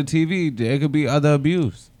tossed into the TV, there could be other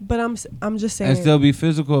abuse. But I'm just saying. And still be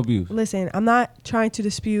physical abuse. Listen, I'm not trying to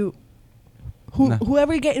dispute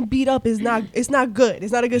whoever getting beat up is not. It's not good.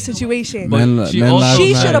 It's not a good situation. But she also-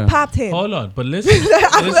 She last should have night- popped him. Hold on, but listen.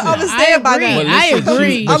 I'm listen. staying by that. But I listen,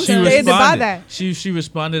 agree. I'm standing by responded. that. She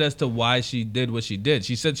responded as to why she did what she did.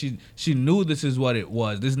 She said she knew this is what it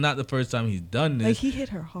was. This is not the first time he's done this. Like he hit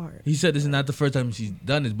her hard. He said this is not the first time she's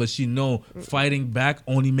done this, but she know fighting back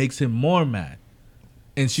only makes him more mad.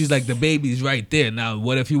 And she's like, the baby's right there. Now,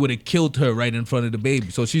 what if he would have killed her right in front of the baby?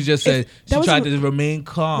 So she just said that she was tried in- to remain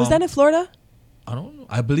calm. Was that in Florida? I don't know.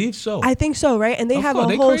 I believe so. I think so, right? And they Of have course, a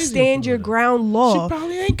they whole crazy in stand your Florida. ground She law.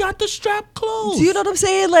 probably ain't got the strap closed. Do you know what I'm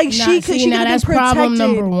saying? Like she could see, now have that's been protected. problem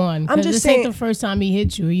number one. I'm 'Cause just this saying. ain't the first time he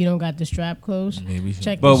hit you. You don't got the strap closed. Maybe she-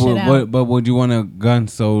 Check But this shit out. but would you want a gun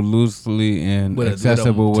so loosely and With a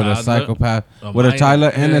accessible with a toddler? psychopath, A with a minor,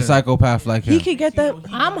 Tyler and yeah. a psychopath like him? He could get that.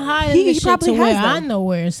 I'm hiding He this shit to probably where has I them. know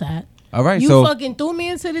where it's at. All right, You so fucking threw me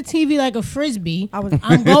into the TV like a frisbee. I was.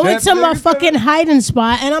 I'm going to my fucking hiding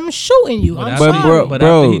spot and I'm shooting you. But I'm after, sorry. but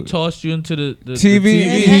bro, after he tossed you into the TV,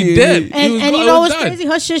 he dipped. And, He was and go- you it know was what's done. crazy?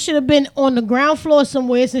 Her shit should have been on the ground floor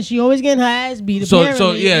somewhere since she always getting her ass beat. So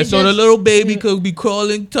Apparently, yeah, it so the just- little baby could be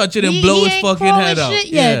crawling, touch it, and He- blow he his ain't fucking crawling head out. shit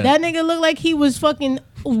yet. That nigga looked like he was fucking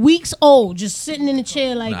weeks old, just sitting in a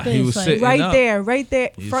chair like Nah, this. he was like, sitting right up. there,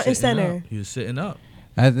 He was front and sitting center. up. He was sitting up.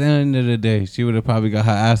 at the end of the day, she would have probably got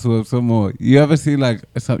her ass whooped some more. You ever see like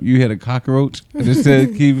you hit a cockroach and it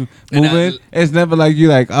said keep And moving? It's never like you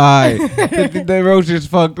like, all right, the roach is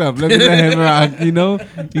fucked up. Let me let him rock. You know,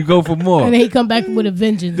 you go for more. and then he come back with a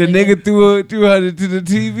vengeance. The nigga threw her to the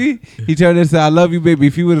TV. He turned and said, "I love you, baby."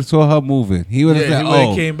 If he would have saw her moving, he would have Yeah, said, he would have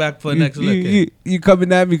 "Oh, came back for you, next look. you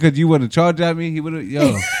coming at me because you want to charge at me?" He would have,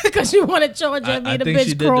 yo. because you want to charge at me, I the think bitch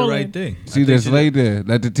she did crawling. the right thing. She just laid there,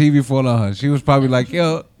 let the TV fall on her. She was probably like,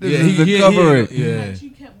 "Yo, this is the yeah, covering." Yeah. She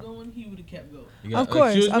kept going, he would have kept going. You got- Of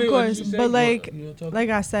course, excuse me, of what did course. you say? But What- like, you wanna talk? like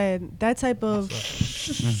I said, that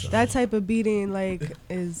type of beating, like,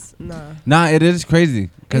 is nah. Nah, it is crazy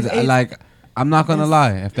because It's- like I'm not gonna it's-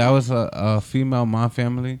 lie. If that was a female my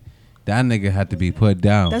family, that nigga had to be put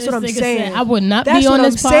down. That's This what I'm nigga saying. said, I would not That's be on what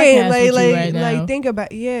I'm this saying. podcast Like, with you like, right now. like,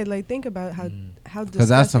 think about how Because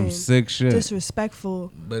that's some disgusting, sick shit.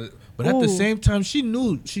 disrespectful, But at the Ooh. same time, she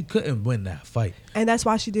knew she couldn't win that fight. and that's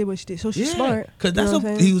why she did what she did. So she's smart. Because You know what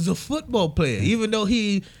I'm saying? he was a football player. Even though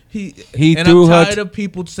he and threw I'm her tired of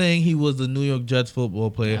people saying he was a New York Jets football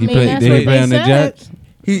player. He mean, played. that's Did he what play they on the said. Jets?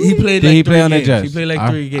 He played Did like he play 3 on the games. Jets? He played like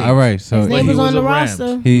 3 games. All right, so His name But was he on the a Rams.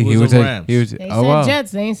 roster. he was was a a Rams. he was. They Oh said wow.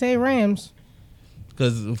 Jets. They ain't say Rams.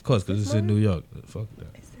 Because of course, because it's in New York. Fuck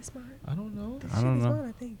that. Is this smart? I don't know. I don't This know. smart,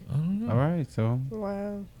 I think. I don't know. All right, so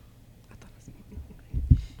Wow.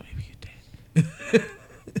 Maybe you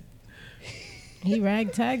did. He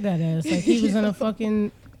ragtagged that ass like he was in a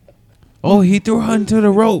fucking oh, he threw her into the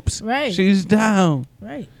ropes. Right. She's down.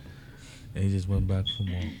 right. And he just went back for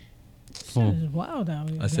more. Shit is wild out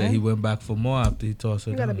here. I said man. he went back for more after he tossed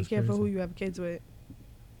her You gotta down. be It's careful who crazy. you have kids with.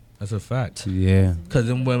 That's a fact. Yeah. Because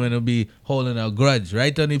them women will be holding a grudge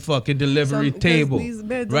right on the fucking delivery Some- 'cause table. these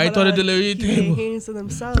men don't Right on the wanna delivery keep their table. hands to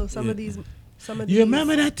themselves. Some Yeah. of these. You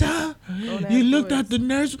remember that time Don't you ask looked for at it. the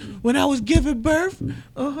nurse when I was giving birth?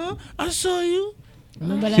 I saw you.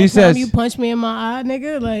 Remember that She time says- you punched me in my eye,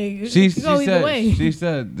 nigga? Like She it could go either way. she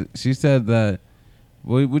said that.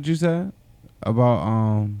 What you said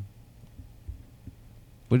about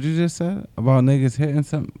What you just said about niggas hitting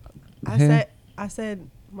something? I said,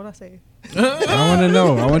 what I say? I want to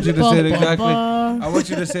know. I want you to say it exactly. Ba-ba-ba. I want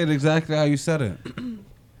you to say it exactly how you said it. I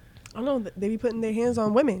don't know. They be putting their hands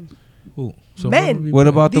on women. Who? Men. women be What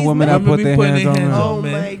about the These women men that put be their putting hands their on hands her? on- Oh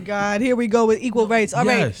man. my God! Here we go with equal rights. All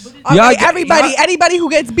right, Yes. all Y'all right. get- Everybody, anybody who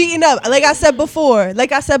gets beaten up, like I said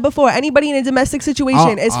before, anybody in a domestic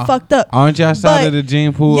situation is fucked up. Aren't y'all side But- of the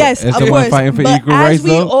gene pool? Yes, is of the course. one fighting for but equal as rights we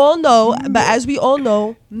though? as we all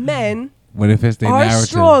know, men What if it's their are narrative?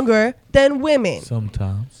 stronger than women.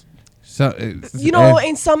 Sometimes. So, You know,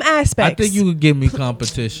 in some aspects. I think you could give me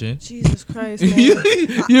competition. Jesus Christ, man. you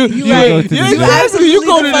right. go to you the gym. exactly. You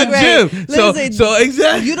go to Absolutely the fuck the right. gym. So Listen,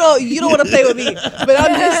 exactly. You don't want to play with me, but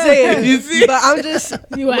I'm just saying. You see? But I'm just.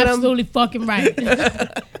 You are but I'm- absolutely fucking right.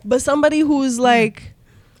 But somebody who's like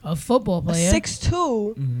A football player. 6'2",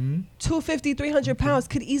 Mm-hmm. 250, 300 pounds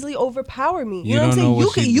could easily overpower me. You You know what I'm don't know saying?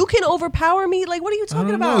 what she- You can overpower me. Like, what are you I talking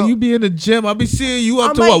don't about? know. You be in the gym. I be seeing you up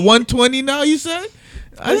I'm to like- what 120 now. You said.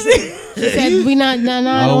 I see. She said we not Oh,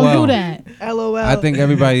 don't well. do that. LOL. I think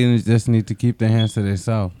everybody just need to keep their hands to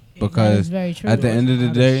themselves That is because very true. at the end of the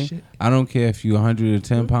Lot of day, shit. I don't care if you're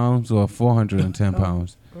 110 pounds or 410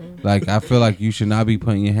 pounds. Like, I feel like you should not be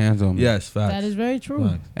putting your hands on me. Yes, facts. That is very true.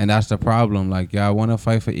 Facts. And that's the problem. Like, y'all want to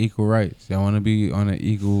fight for equal rights. Y'all want to be on an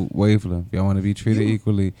equal wavelength. Y'all want to be treated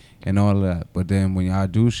equally and all of that. But then when y'all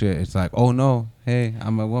do shit, it's like, oh, no, hey,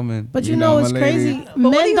 I'm a woman. But you know, I'm it's a lady. crazy. what are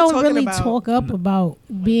Men you don't talking really about? talk up about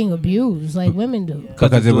being abused like women do.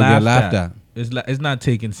 Because it's it would get laughed at. It's not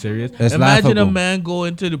taken serious. It's Imagine a laughable. man go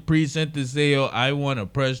into the precinct to say, "Yo, I want to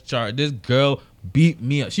press charge. This girl beat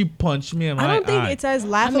me up. She punched me in my I don't think eye." it's as I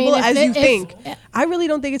laughable mean, as you think. I really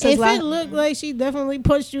don't think it's as If it laughable. looked like she definitely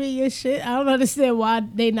punched you in your shit, I don't understand why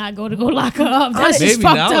they not go lock her up. That's just Maybe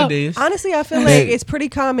fucked nowadays Honestly, I feel like it's pretty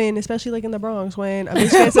common, especially like in the Bronx, when a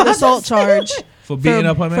bitch gets an assault charge for beating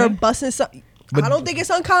up her for man. busting some. But- I don't think it's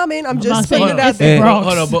uncommon. I'm about just to say, putting it out it's there. the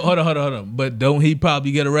Bronx. Hold on. But don't he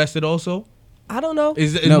probably get arrested also? I don't know.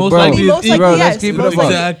 Is it No, most bro, likely? Most likely, bro, yes. let's keep it a Most buck.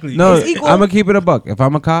 likely. Exactly. No, It's equal. I'm gonna keep it a buck. If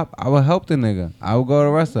I'm a cop, I will help the nigga. I will go to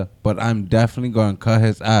arrest her, but I'm definitely gonna cut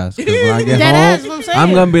his ass. 'Cause when I get That ass, home, what I'm saying.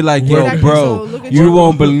 I'm gonna be like, yo, Exactly. bro, So look at you you.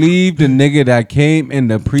 won't believe the nigga that came in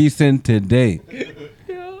the precinct today.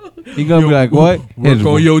 He gonna be like, what? Work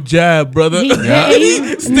on your jab, brother. He-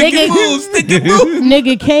 he- Stick and move. Stick and move.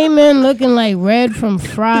 Nigga came in looking like Red from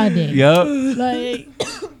Friday. Yup. Like,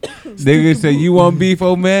 Nigga said, you want beef,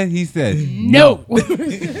 old man? He said, no.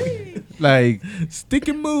 like, Stick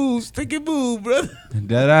and move. Stick and move, brother.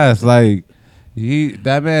 that ass, like,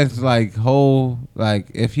 that man's like whole, like,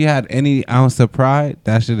 if he had any ounce of pride,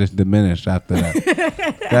 that shit is diminished after that.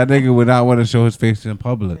 That nigga would not want to show his face in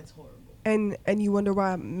public. And you wonder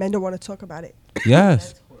why men don't want to talk about it.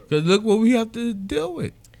 Yes. Because look what we have to deal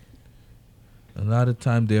with. A lot of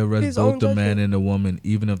time they arrest His own both the man judgment. and the woman,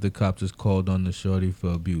 even if the cops is called on the shorty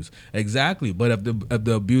for abuse. Exactly. But if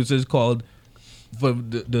the abuse is called for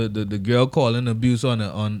the girl calling abuse on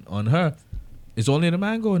her, it's only the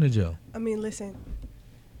man going to jail. I mean, listen.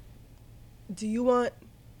 Do you want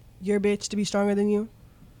your bitch to be stronger than you?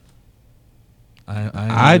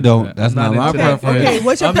 I don't. That's not my into that. preference. Okay,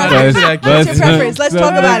 what's your I'm not preference? into that. What's your preference? Let's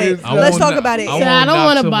talk about it. I Let's won't talk knock- about it. I I, won't don't knock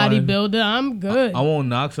want a somebody. bodybuilder. I'm good. I won't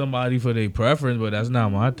knock somebody for their preference, but that's not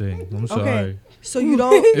my thing. I'm sorry. Okay. So you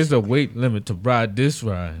don't. It's a weight limit to ride this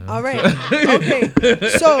ride. All right. Okay.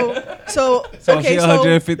 So So okay. she So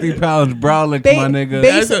 150 pounds, brolic, Ba- my nigga.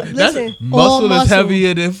 base- That's listen. muscle is muscle.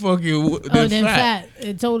 heavier than fucking Oh, than then fat. fat.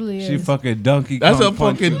 It totally She is. fucking donkey That's Kong a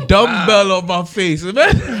punch fucking you. dumbbell on my face, man.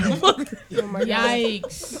 oh my God.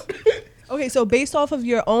 Yikes. Okay. So based off of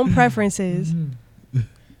your own preferences.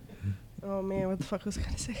 Oh man, what the fuck was I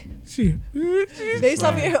gonna say? Based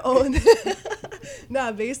off your own,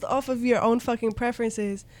 based off of your own fucking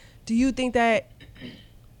preferences, do you think that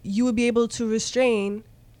you would be able to restrain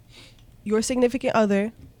your significant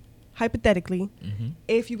other, hypothetically,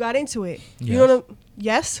 if you got into it? You know what I'm,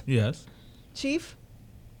 yes, Yes. Chief?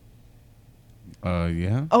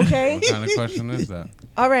 Yeah. Okay. What kind of question is that?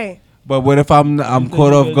 All right. But what if I'm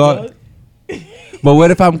caught off guard? But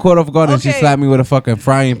what if I'm caught off guard and she Okay. slapped me with a fucking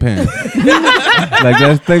frying pan? Like,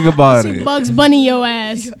 let's think about it. Bugs Bunny your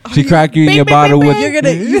ass. She crack you in your bottle with You're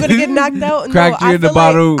gonna get knocked out. No, crack you I in the feel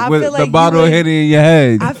bottle like- I with feel the like you bottle would- hitting in your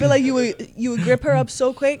head. I feel like you would grip her up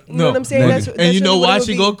so quick. You know No, what I'm saying? nigga. That's And you know really what why it would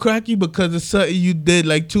she be. go crack you? Because of something you did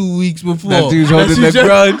like 2 weeks before. That dude's holding the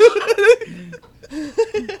grudge.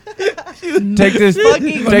 Take this. Fucking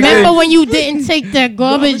Take Remember this. when you didn't take that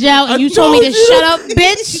garbage out and you told me to shut up,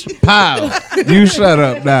 bitch? Pow. You shut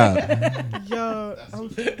up now. Yo,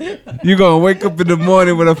 You gonna wake up in the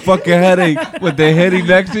morning with a fucking headache with the Henny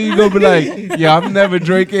next to you. You gonna be like, yeah, I'm never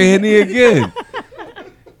drinking Henny again.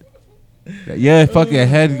 Yeah, fucking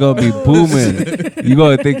head gonna be booming. You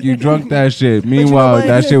gonna think you drunk that shit. Meanwhile, what?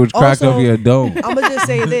 that shit was cracked Also- over your dome. I'm gonna just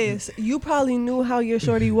say this: you probably knew how your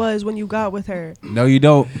shorty was when you got with her. No, you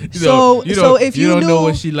don't. So if you don't know knew-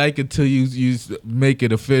 what she like until you make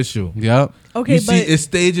it official. Yep. Okay, You but see, it's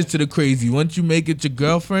stages to the crazy. Once you make it your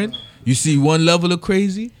girlfriend, you see one level of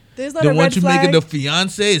crazy. there's not a Then red once you flag. make it the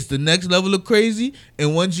fiance, it's the next level of crazy.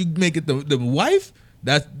 And once you make it the wife,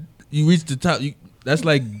 that's you reach the top. That's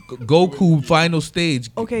like Goku final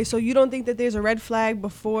stage. Okay, so you don't think that there's a red flag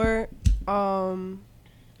before,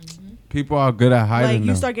 People are good at like hiding you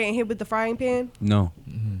them. start getting hit with the frying pan? No.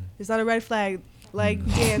 It's not a red flag. Like,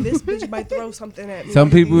 damn, this bitch might throw something at me.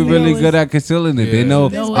 Some people are really No, good at concealing it. They Yeah. know.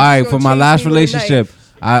 This All bitch right, gonna for my chase last me with a relationship,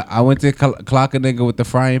 I went to clock a nigga with the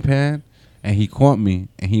frying pan, and he caught me,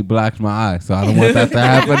 and he blacked my eye. So I don't want that to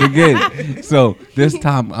happen again. So this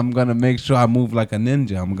time, I'm gonna make sure I move like a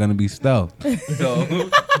ninja. I'm gonna be stealth. So,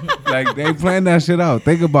 like, they plan that shit out.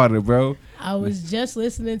 Think about it, bro. I was just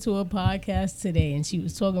listening to a podcast today and she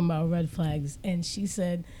was talking about red flags and she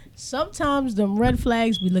said sometimes them red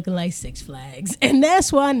flags be looking like Six Flags and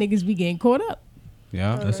that's why niggas be getting caught up.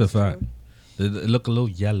 Yeah. Oh, That's a true. fact. They look a little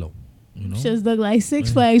yellow. You know. Just look like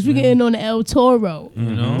Six Flags. We getting on the El Toro. You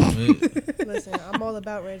know. Listen, I'm all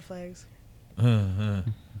about red flags.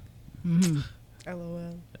 Mm-hmm.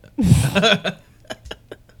 LOL.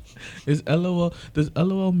 Is LOL? Does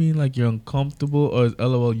LOL mean like you're uncomfortable, or is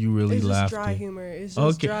LOL you really It's just laughing? dry humor. It's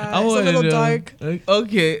just Okay, dry. I It's a wanna little know. dark.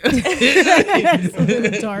 Okay. It's a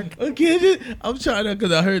little dark. Okay, I'm trying to,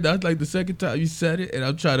 because I heard that's like the second time you said it, and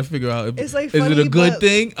I'm trying to figure out if It's like is it a funny, good but-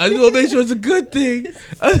 thing? I just want to make sure it's a good thing.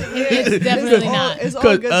 It's definitely all, not. It's all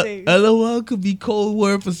Because good things. LOL could be code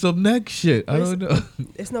word for some next shit. I don't know.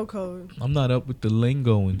 It's no code. I'm not up with the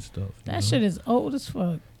lingo and stuff. That shit is old as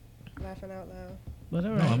fuck. Laughing out loud. But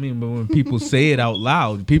all No, right. I mean, but when people say it out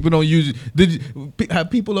loud, people don't use it. Have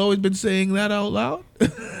people always been saying that out loud?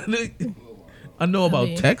 I know about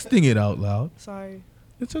mean- texting it out loud. Sorry.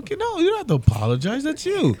 It's okay. No, you don't have to apologize. That's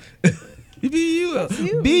you. Be you.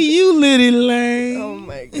 you. Be you, Liddy Lane. Oh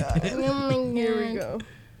my god. Here we go.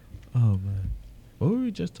 Oh man, what were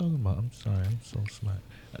we just talking about? I'm sorry. I'm so smart.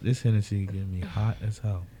 This Hennessy getting me hot as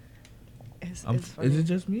hell. It's Is funny. it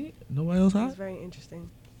just me? Nobody else It's hot? very interesting.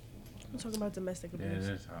 I'm talking about domestic abuse.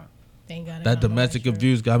 Thank God I That got my domestic shirt.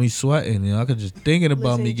 abuse got me sweating. You know, I could just thinking about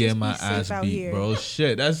Listen, me getting just my be safe ass out beat, here. bro.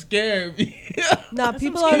 Shit, that scared me. Nah, That's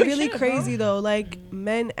people some are scary really shit, bro. crazy though. Like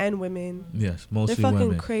men and women. Yes, They're mostly fucking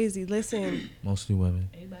women. crazy. Listen, Mostly women.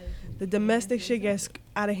 the domestic shit gets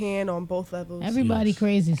out of hand on both levels. Everybody Yes.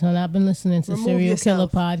 crazy, son. I've been listening to Remove serial killer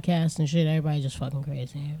yourself. podcasts and shit. Everybody just fucking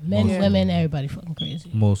crazy. Men, Yeah. women, everybody fucking crazy.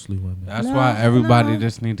 Mostly women. That's No, why everybody no.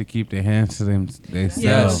 just need to keep their hands to themselves.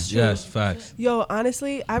 Yes, true. yes, facts. Yo,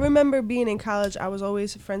 honestly, I remember being in college. I was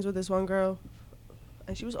always friends with this one girl,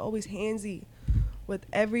 and she was always handsy with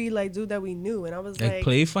every like dude that we knew, and I was Like like,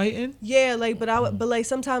 play fighting? yeah, like, but but like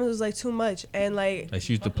sometimes it was like too much, and like, Like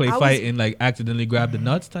she used to play I was- fighting, like accidentally grab the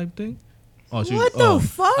nuts type thing? Oh, she what oh. the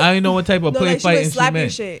fuck? I didn't know what type of no, play like she fighting would slap she your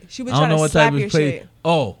meant. shit. She would I try don't know to what slap type your of play. shit.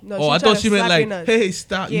 Oh, No, oh, she I tried thought to she meant slap like, your nuts. hey,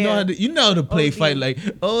 stop. You know Yeah. how to play OD. fight. Like,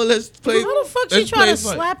 oh, let's play. How the fuck she let's trying play to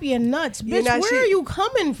fight. slap your nuts, You're bitch? not- Where she- are you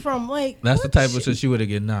coming from? Like That's the what type of shit? shit she would have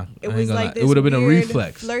get knocked. It I ain't was gonna like lie. this It would have been a weird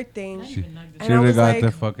reflex. flirt thing. Should And I have was got like-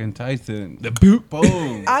 the fucking Tyson. The boot.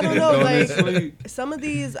 Boom. I don't know, Go to like sleep. some of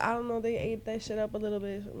these, I don't know, they ate that shit up a little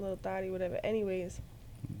bit, a little thotty, whatever. Anyways,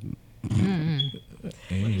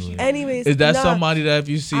 Anyway. Is that nah, somebody that if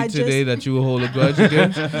you see I today just- that you will hold a grudge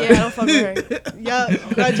against? Yeah, I don't fuck with her. Yeah,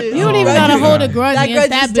 grudges. You don't even Grudges. gotta hold a grudge That against grudge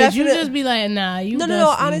that is bitch. You definite- just be like, nah, you. No.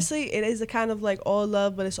 dusty. Honestly, it is a kind of like all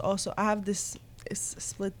love, but it's also I have this it's a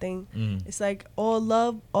split thing. Mm. It's like all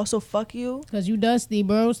love, also fuck you, Cause you dusty,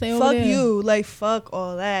 bro. Stay over fuck there. you, like fuck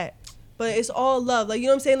all that. But it's all love, like you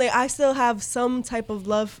know what I'm saying. Like I still have some type of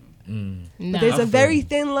love. Mm. Nah. But there's I a feel very you.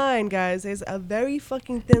 thin line, guys. There's a very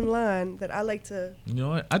fucking thin line that I like to. You know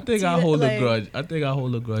what? I think See I that, hold a like- grudge. I think I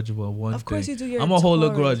hold a grudge about one Of thing. course you do. You're I'm gonna hold a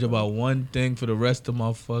Taurus, grudge bro. about one thing for the rest of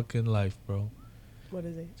my fucking life, bro. What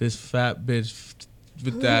is it? This fat bitch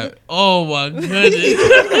with that. Oh my goodness.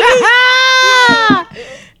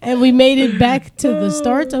 And we made it back to the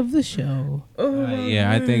start of the show. Yeah,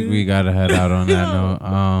 I think we gotta head out on that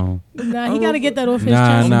note. Nah, he gotta get that off his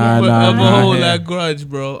Nah, chest. nah, I'm again. gonna forever nah, hold yeah. that grudge,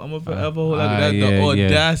 bro. I'm gonna forever hold that. yeah, The yeah.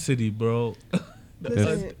 audacity, bro.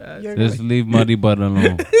 Listen, you're Just leave Muddy Butt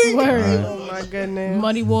alone. Word. oh my goodness.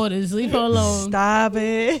 Muddy Waters, leave her alone. Stop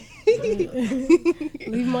it.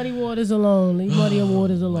 Leave Muddy Waters alone. Leave Muddy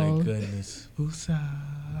Waters My alone. goodness. Woosah.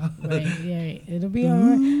 Right, yeah, right. It'll be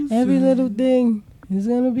alright. Every little thing is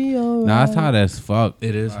gonna be alright. Nah, it's hot as fuck.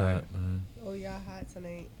 It is hot, man. Oh, y'all hot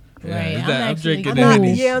tonight. Yeah, Right, is I'm that- I'm actually drinking cool. the Not,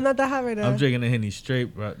 Henny. yeah, I'm not that hot right now. I'm drinking the Henny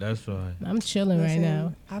straight, bro. That's why. I'm chilling right Listen,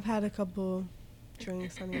 now. I've had a couple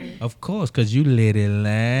drinks anyway. Of course, cause you little Here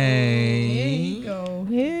lane. he go.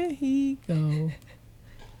 Here he go.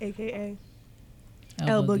 AKA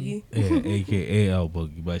L Boogie. Yeah, AKA L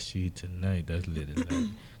Boogie, but she tonight. That's Little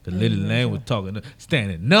Lane. Cause Little Lane was talking,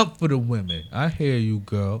 standing up for the women. I hear you,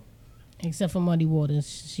 girl. Except for Muddy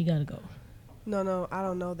Waters, she gotta go. No, I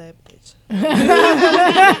don't know that bitch.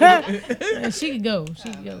 Yeah, she could go. She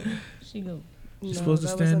could go. She go. You're No, supposed to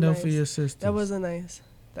that stand wasn't up nice. for your sisters. That wasn't nice.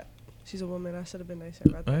 She's a woman. I should have been nicer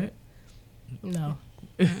about that. right. No.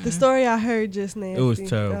 The story I heard just now. It was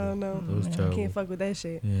terrible. I don't know. It was Yeah. terrible. Can't fuck with that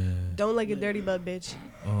shit. Yeah. Don't like a dirty butt, bitch.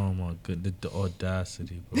 Oh my goodness, the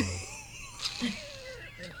audacity, bro.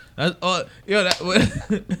 That's all. Yo,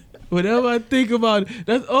 that, whenever I think about it,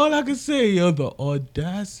 that's all I can say. Yo, the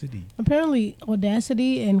audacity. Apparently,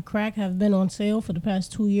 Audacity and crack have been on sale for the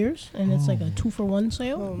past 2 years, and it's like a 2-for-1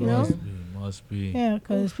 sale. Oh, you know? Must be. Yeah,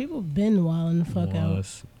 because people been wilding the fuck out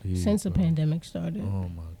Must be, since the bro. pandemic started. Oh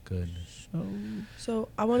my goodness. So, So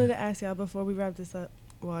I wanted to ask y'all before we wrap this up.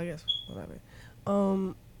 Well, I guess whatever.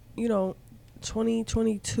 you know,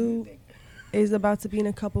 2022 is about to be in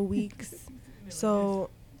a couple weeks. So,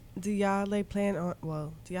 do y'all like plan on?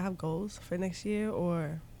 Well, do y'all have goals for next year,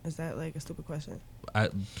 or is that like a stupid question?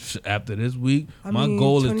 After this week, I my mean,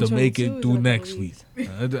 goal is to make 2022 it is through in a next couple week.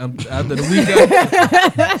 weeks. After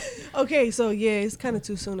the week, Okay, so yeah, it's kind of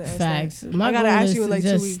too soon to ask Facts. that. My I gotta goal ask is you in to like 2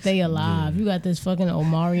 just weeks. stay alive. You got this fucking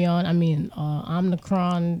Omarion.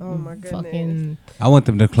 Omicron. Oh my goodness. Fucking. I want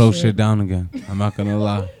them to close Shit. shit down again. I'm not gonna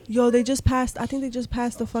lie. Yo, they just passed. I think they just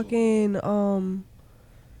passed the fucking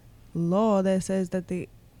law that says that they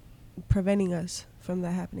preventing us from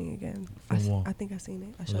that happening again. From what? I think I seen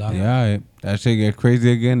it. I shut Wow. down. Yeah, alright. That shit get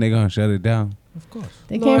crazy again. They gonna shut it down. of course.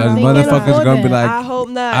 They Lord, can't. I They hope can't not. Motherfuckers afford gonna be that. like, I hope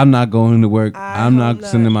not. I'm not going to work. I I'm hope not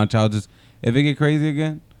sending not. my child. Just if it get crazy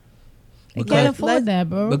again, They Because- can't afford that,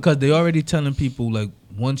 bro. Because they already telling people like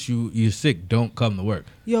once you're sick, don't come to work.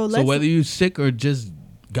 Yo, So let's whether you're sick or just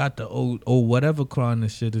got the old or whatever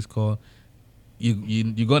chronic shit is called,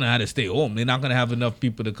 you're gonna have to stay home. They're not gonna have enough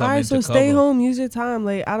people to come all in right. So to stay cover. home. Use your time.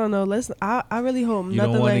 Like I don't know. I really hope You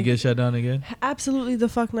nothing don't want to like get shut down again. absolutely the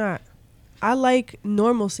fuck not. I like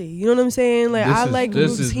normalcy. You know what I'm saying? Like I like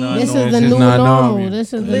this is routine. not This is normal. the It's new not normal. normal.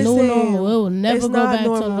 This is the Listen, new normal. It will never it's go not back to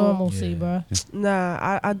normal. normalcy, Yeah. bro.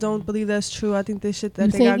 Nah, I don't believe that's true. I think this shit that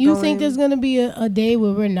You they think got you going. think there's gonna be a day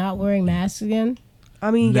where we're not wearing masks again? I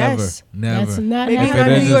mean, Never, yes. never. That's not Maybe if not it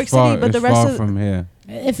happening. New is, York it's far, City, but it's the rest far of- from here.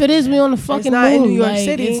 If it is, we on the fucking not moon. in New York like,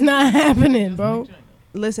 City. It's not happening, bro.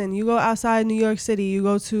 Listen, you go outside New York City, you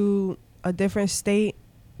go to a different state,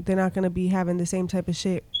 they're not gonna be having the same type of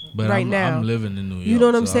shit But right I'm, now. I'm living in New York. You know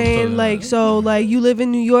what I'm so saying? telling Like you. so, like you live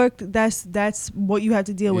in New York, that's what you have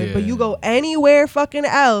to deal with. But you Yeah. go anywhere fucking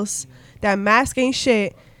else, that mask ain't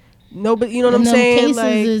shit. Nobody, you know what And I'm them saying? cases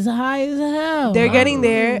Like is high as hell. they're getting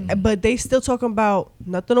there, but they still talking about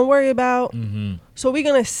nothing to worry about. Mhm. So we're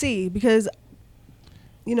gonna see because,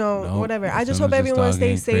 you know, Nope. whatever. I As just soon hope as it everyone start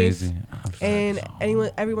stays getting safe crazy, I'm and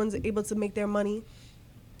like, everyone's able to make their money.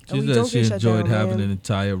 She And we said don't she get shut enjoyed down, having man. an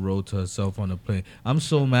entire row to herself on the plane. I'm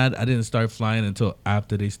so mad I didn't start flying until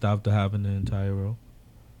after they stopped having the entire row.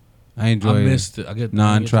 I enjoy I it. missed it. I get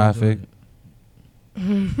Non-traffic.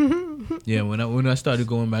 Yeah, when I started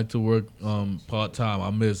going back to work part time, I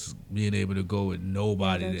miss being able to go with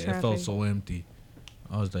nobody Yeah, there. that It felt traffic. so empty.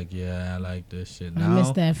 I was like, yeah, I like this shit. I Now, miss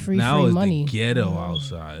that free it's money. the ghetto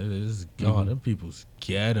outside. It is God, them people's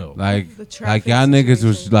ghetto. Like, The like traffic y'all niggas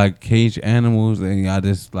was situation. like cage animals, and y'all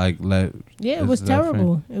just like let Yeah, it This was is different.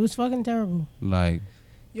 terrible. It was fucking terrible. like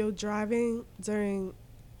Yo, driving during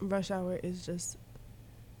rush hour is just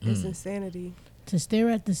it's insanity. To stare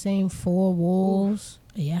at the same four walls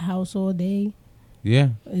of your house all day yeah.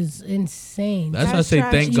 is insane. That's why I That's say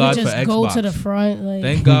trash. thank you God would for just go to the Xbox. front, like,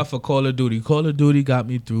 Thank God for Call of Duty. Call of Duty got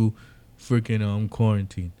me through freaking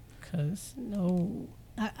quarantine. cause no,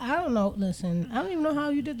 I don't know. Listen, I don't even know how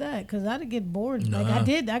you did that. Cause I'd get bored. Like I Nah.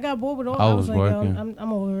 did. I got bored with all. I I was was like, working. yo,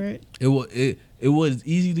 I'm over it. It was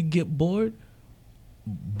easy to get bored,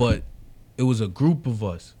 but it was a group of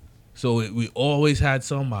us, so we always had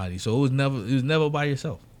somebody. So it was never by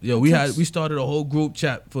yourself. Yo, we started a whole group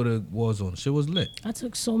chat for the Warzone. Shit was lit. I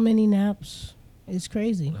took so many naps. It's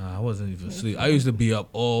crazy. Nah, I wasn't even asleep. I used to be up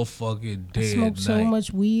all fucking I day. smoked at so night.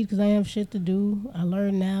 much weed because I have shit to do. I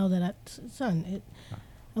learned now that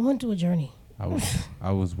I went through a journey. I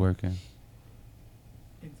was working.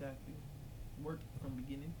 Exactly. Work from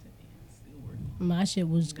beginning to end. Still working. My shit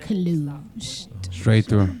was closed. Straight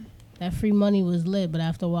through. That free money was lit, but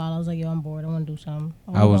after a while, I was like, yo, I'm bored. I want to do something.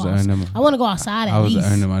 I was earning. I want to go outside at I was least.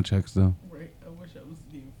 earning my checks though. Right. I wish I was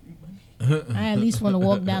getting free money. I at least want to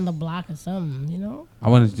walk down the block or something, you know? I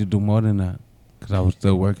wanted to do more than that because I was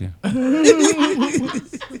still working.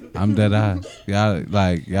 I'm dead ass. Y'all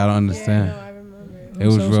don't understand. Yeah, no, I remember. It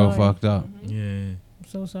was so real sorry. fucked up. Yeah. I'm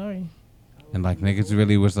so sorry. And like niggas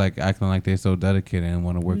really was like acting like they so dedicated and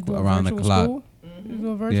want to work You doing around the virtual clock. School? You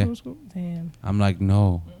doing virtual school? Damn. I'm like,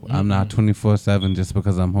 no, I'm not 24/7 just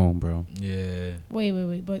because I'm home, bro. Yeah.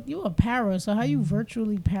 Wait. But you a para, so how you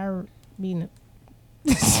virtually para mean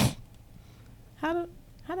how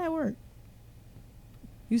that work?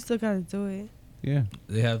 You still gotta do it. Yeah,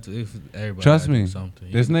 They have to. If everybody Trust gotta do me,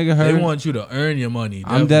 something. this nigga They heard. want you to earn your money.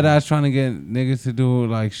 I'm dead definitely. ass trying to get niggas to do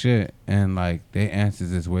like shit, and like they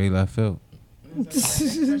answers is way left field. I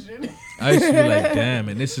used to be like, damn,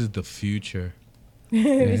 and this is the future.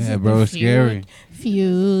 Yeah, bro, it's scary.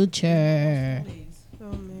 Future. Days.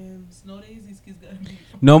 Oh man. Snow days, these kids gotta be.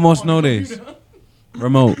 No more snow days.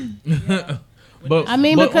 Remote. But I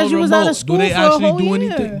mean, but because on you was out of remote, school do they for a actually whole do year.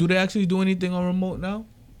 anything? Do they actually do anything on remote now?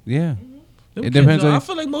 Yeah, Them It kids depends don't- on- I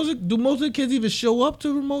feel like most of the kids even show up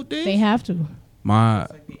to remote days. They have to. my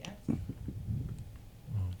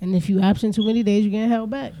And if you absent too many days, you're getting held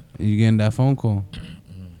back. You getting that phone call.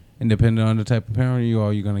 And depending on the type of parent you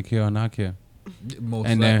are going to care or not care.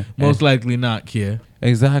 Most likely not care.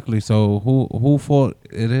 Exactly. So who fault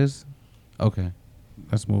it is? Okay.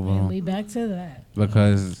 Let's move And on. we back to that.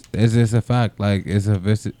 Because it's just a fact. Like, it's a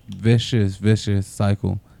vicious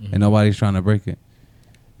cycle. And nobody's trying to break it.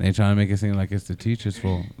 They trying to make it seem like it's the teacher's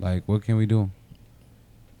fault. Like, what can we do?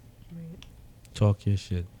 Talk your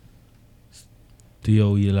shit.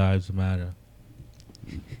 DOE lives matter.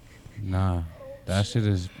 Nah. That shit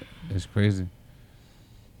is crazy.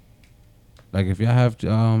 Like, if y'all have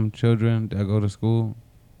children that go to school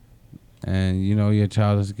and, you know, your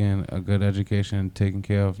child is getting a good education, taken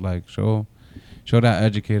care of, like, show that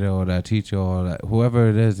educator or that teacher or that whoever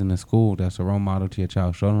it is in the school that's a role model to your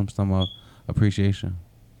child, show them some appreciation.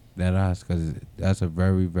 Because that's a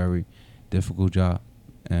very, very difficult job.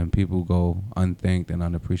 And people go unthanked and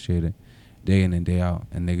unappreciated day in and day out.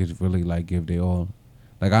 And niggas really, like, give their all.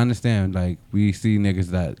 Like, I understand, like, we see niggas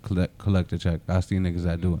that collect a check. I see niggas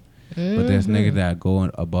that do it. But there's niggas that go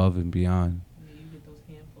above and beyond. Yeah, you get those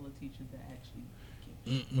handful of teachers that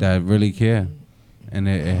actually care. That really care. And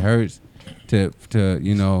it hurts to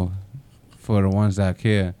you know, for the ones that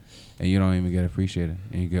care, and you don't even get appreciated,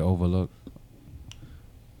 and you get overlooked.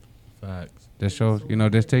 Facts.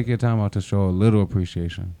 Just take your time out to show a little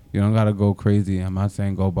appreciation. You don't gotta go crazy. I'm not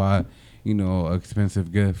saying go buy, you know, an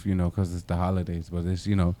expensive gift, you know, because it's the holidays. But it's,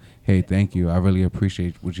 you know, hey, thank you. I really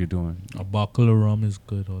appreciate what you're doing. A bottle of rum is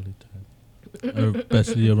good all the time.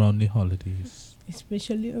 Especially around the holidays.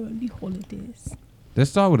 Especially around the holidays.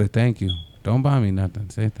 Let's start with a thank you. Don't buy me nothing.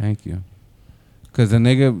 Say thank you. Because a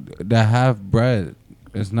nigga that have bread,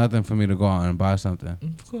 it's nothing for me to go out and buy something.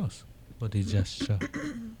 Of course. But they gesture.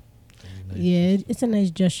 Yeah, it's a nice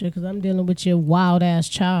gesture because I'm dealing with your wild ass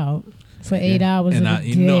child for 8 hours And a day.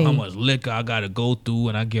 you know how much liquor I gotta go through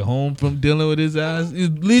when I get home from dealing with his ass. The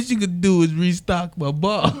least you could do is restock my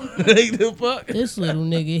bar. Like the fuck. This little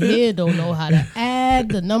nigga here don't know how to add.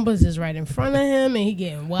 The numbers is right in front of him, and he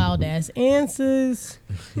getting wild ass answers.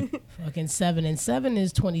 Fucking 7 and 7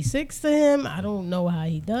 is 26 to him. I don't know how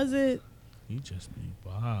he does it. You just be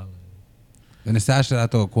wild. And the sad shit, I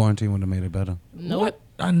thought quarantine would have made it better. Nope. What?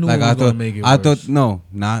 I knew Like it was I gonna thought, make it I worse. thought no,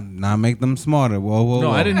 not make them smarter. Whoa.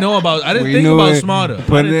 No, I didn't know about. I didn't We think knew about it. smarter.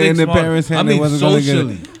 Put I it didn't in think the smarter. parents' hand. I They mean, wasn't gonna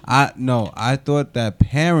socially. get it. I thought that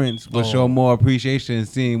parents would show more appreciation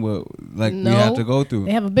seeing what like we had to go through.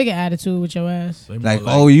 They have a bigger attitude with your ass. They more Like,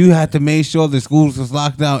 oh, you had to make sure the schools was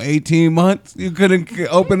locked down 18 months. You couldn't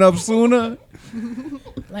open up sooner.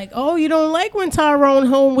 Like, oh, you don't like when Tyrone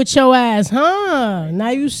home with your ass, huh? Now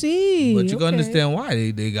you see. But you can Okay. understand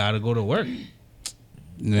why they gotta go to work.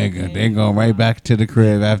 Nigga, they going right back to the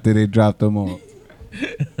crib after they dropped them off.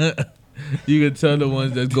 You can tell the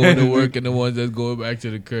ones that's going to work and the ones that's going back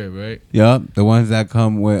to the crib, right? Yup, the ones that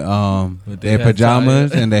come with With their their head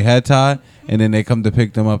pajamas tie. and their head tie, and then they come to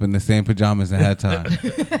pick them up in the same pajamas and head tie.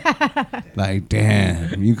 Like,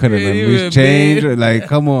 damn, you could have Yeah, at you least in changed. bed. Like,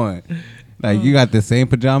 come on, like you got the same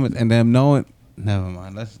pajamas and them knowing. Never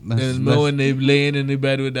mind. And knowing they laying in the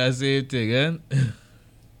bed with that same thing, eh?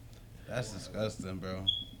 That's disgusting, bro.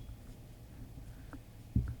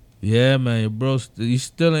 Yeah, man, your bro, you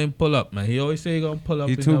still ain't pull up, man. He always say he gonna pull up.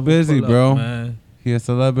 He He too never busy, pull up, bro. man. He a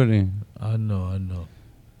celebrity. I know.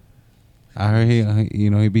 I heard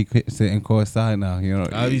he be sitting courtside now. You know,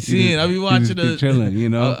 I be he seeing, I be just watching be chilling. You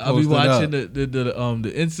know, I be posted up. watching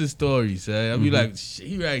the Insta stories. I be like, shit,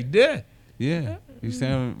 he right there. Yeah, he's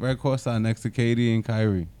standing right courtside next to KD and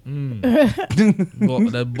Kyrie.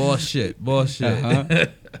 That bullshit. Uh-huh.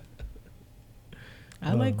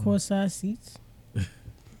 I like courtside seats.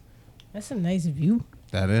 That's a nice view.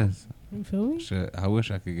 That is. You feel me? Shit, I wish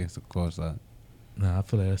I could get some courtside. Nah, I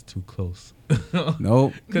feel like that's too close.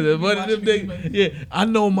 Nope. Cause one of them things, yeah, I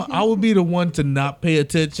know I would be the one to not pay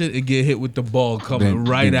attention and get hit with the ball coming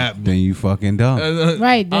right at me. Then you fucking dumb.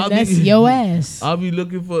 Right, that's your ass. I'll be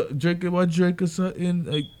looking for drinking my drink or something.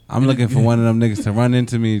 Like, I'm looking for one of them niggas to run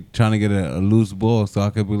into me trying to get a loose ball so I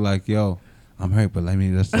could be like, yo, I'm hurt, but let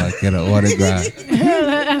me just like get an autograph.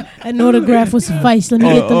 An autograph will suffice. Let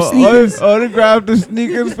me get them sneakers. Autograph the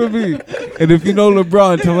sneakers for me. And if you know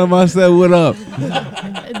LeBron, tell him I said what up.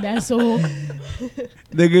 That's all.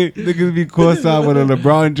 Niggas be courtside with a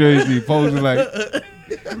LeBron jersey, posing like,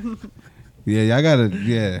 yeah, y'all gotta,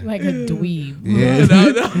 yeah. Like a dweeb. Yeah.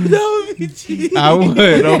 that would be cheap. I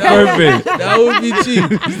would, on purpose. That would be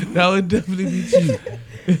cheap. That would definitely be cheap.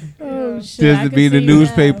 Oh, shit. Just I to can be the see you now.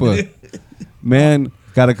 newspaper. Man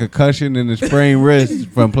got a concussion and a sprained wrist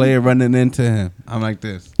from player running into him. I'm like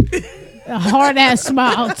this. A hard ass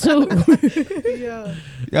smile, too. Yeah.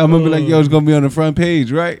 I'm gonna be like, yo, it's gonna be on the front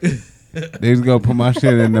page, right? They just gonna put my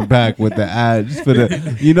shit in the back with the ads for the,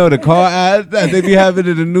 the car ads that they be having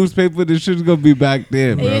in the newspaper. The shit's gonna be back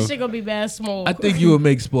there, bro. And your shit gonna be bad small. I think you would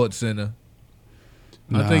make Sports Center.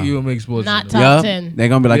 I think Nah. you would make Sports Not Center. top 10. They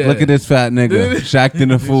gonna be like, Yeah. look at this fat nigga, Shaqtin'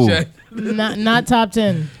 the fool. Shaq- Not top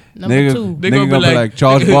 10. Number Nigga, 2. They nigga gonna be like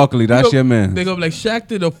Charles Barkley, that's your man. They gonna be like Shaq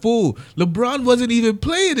did a fool. LeBron wasn't even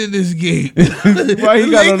playing in this game. Why he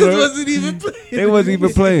The got on Lakers the- wasn't even playing. They wasn't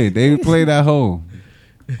even playing. They played that hole.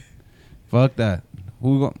 Fuck that.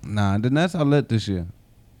 The Nets are lit this year.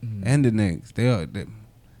 And the Knicks.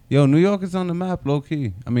 Yo, New York is on the map, low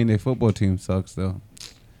key. I mean, their football team sucks though.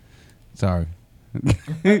 Sorry.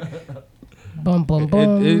 Bum, bum,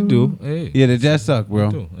 bum. It do. Hey, Yeah, the Jets suck,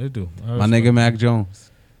 bro. It do. My nigga Mac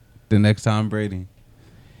Jones. The next Tom Brady.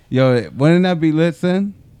 Yo, wouldn't that be lit,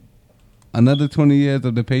 son? Another 20 years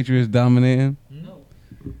of the Patriots dominating? No.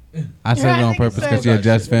 I said it on purpose because you're a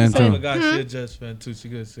Jets fan I too. forgot she a Jets fan too. She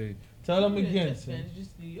gonna say, tell them again. Jets fan, it's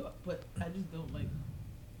just New York, but I just don't like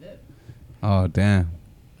that. Oh, damn.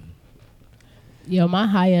 Yo, my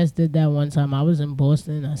high ass did that one time. I was in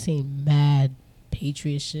Boston. I seen mad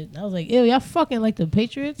Patriots shit. I was like, ew, y'all fucking like the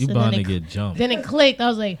Patriots? You And bound to then get jumped. Then it clicked. I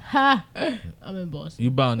was like, ha, I'm in Boston.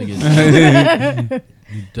 You bound to get jumped.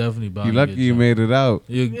 You definitely bound You to lucky get you jumped. made it out.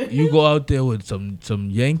 You go out there with some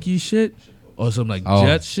Yankee shit or some like Oh.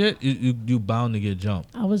 Jet shit, you bound to get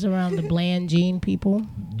jumped. I was around the Bland Jean people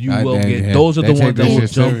You I- will they- get. they- Those are they the take ones that that will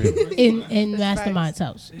shit jump serious. you. in Mastermind's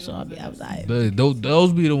house. So I was like,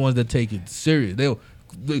 Those be the ones that take it serious.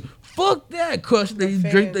 They fuck that, crush they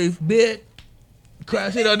drink they bit,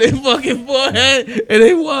 crash it on their fucking forehead, and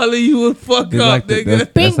they wallow you and fuck They up, like the- nigga. that's-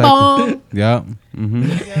 bing that's like bong. Yeah.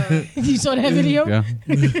 Mm-hmm. You saw that video? Yeah.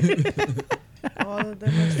 All of them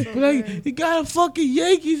are so Like good. he got a fucking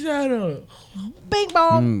Yankees hat on. Bing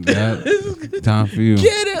bong. Yeah. Time for you.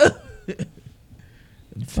 Get him.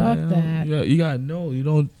 Fuck that. Yeah, you gotta know. You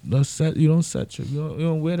don't set your. You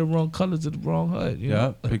don't wear the wrong colors of the wrong hood. You Yeah.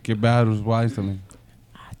 know? Pick your battles wisely.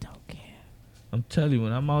 I don't care. I'm telling you,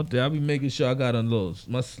 when I'm out there, I be making sure I got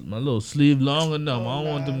my little sleeve long enough. I don't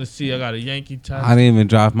want them to see I got a Yankee tie. I didn't even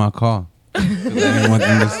drive my car. 'Cause I didn't want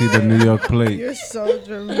them to see the New York plate. You're so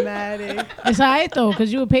dramatic. It's alright though, cause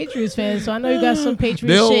you a Patriots fan, so I know you got some Patriots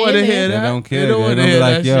They don't shit want to in hear there. They that. don't care. They They don't want to don't be hear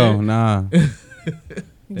like, that yo, shit. nah.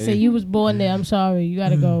 You say you was born there. I'm sorry. You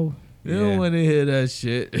gotta go. They Yeah. don't want to hear that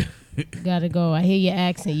shit. Gotta go. I hear your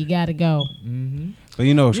accent. You gotta go. Mm-hmm. But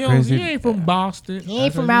you know what's You crazy? ain't from Boston. You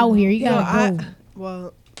ain't from out here. You Yo, gotta go.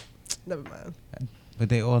 well, never mind. But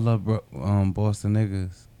they all love Boston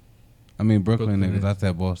niggas. I mean Brooklyn Brooklyn niggas. I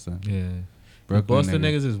said Boston. Yeah. Brooklyn Boston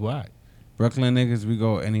niggas is whack. Brooklyn niggas, we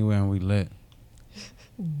go anywhere and we lit.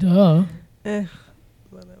 Duh.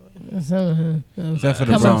 Whatever. Except for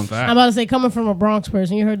the Come on. Bronx. I'm about to say, coming from a Bronx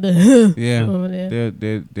person, you heard the Yeah. over there.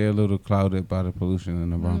 They're a little clouded by the pollution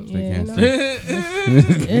in the Bronx. They Yeah, can't no.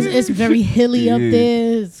 see. It's very hilly up Yeah.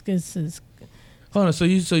 there. It's Hold on. So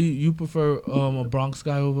you prefer a Bronx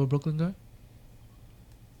guy over a Brooklyn guy?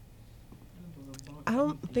 I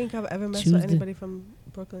don't think I've ever messed Choose with the- anybody from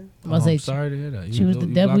Brooklyn. I'm about to I'm say, sorry to hear that. choose the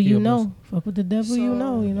devil lucky you I'm know. Fuck with the devil you So,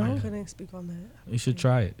 know. You I know. couldn't speak on that. You should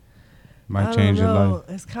try it. Might I change don't your know. life.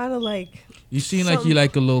 It's kind of like You seem like you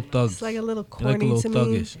like a little thug. it's like a little You like a corny little to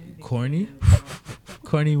me. thuggish. Corny?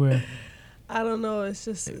 Corny where? I don't know. It's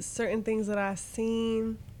just certain things that I've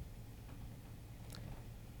seen.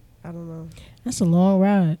 I don't know. That's a long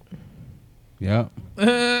ride. Yep.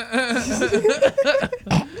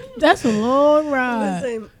 That's a long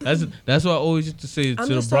ride. Listen, That's what I always used to say. I'm To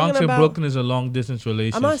the just Bronx talking and about- Brooklyn is a long distance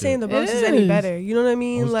relationship. I'm not saying the Bronx It is any is. better. You know what I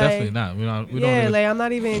mean? Oh, it's like, definitely not. We don't yeah, even, like I'm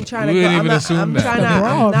not even trying we to. wouldn't I'm even not, assume I'm that. trying The not.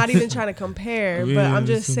 I'm Bronx. not even trying to compare. We But wouldn't I'm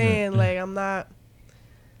even just assume that. saying, like, I'm not.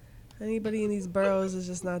 Anybody in these boroughs is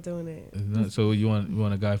just not doing it. It's not- so you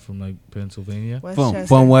want a guy from like Pennsylvania? Westchester,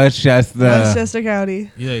 From Westchester. Westchester County.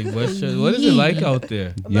 Yeah, like Westchester. What is it like out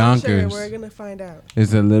there? I'm not sure. Yonkers. We're gonna find out.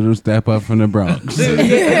 It's a little step up from the Bronx. Yeah,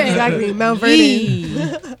 exactly. Mount Vernon.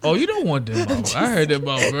 Yee. Oh, you don't want them. I heard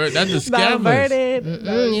about Vert. That's the Mount scammers. Vernon.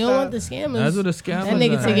 Mm-mm, you don't want the scammers. That's what the scammers. That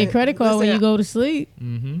nigga are. take your credit card when Listen, you go to sleep.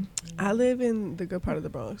 Mm-hmm. I live in the good part of the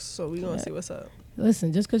Bronx, so we gonna see what's up.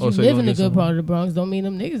 Listen, just because Oh, you so you live gonna in the get good some- part of the Bronx don't mean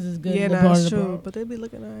them niggas is good Yeah, in the nah, part of it's the true, Bronx. but they be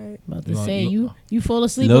looking alright. About to You want- say you- you fall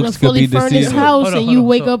asleep in a Looks could fully be furnished deceiving. house Hold on, and hold you on.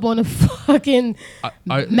 wake So- up on a fucking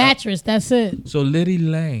mattress. That's it. So Liddy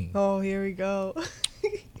Lang, Oh, here we go.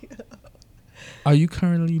 are you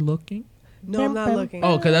currently looking? No, I'm not looking.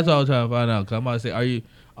 Oh, because that's what I was trying to find out. Because I'm about to say, are you?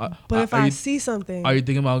 But if are I you, see something, are you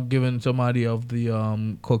thinking about giving somebody of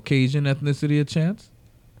the Caucasian ethnicity a chance?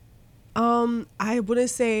 I wouldn't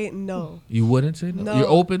say no. You wouldn't say no. No. You're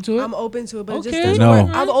open to it I'm open to it, but it Okay. just doesn't No.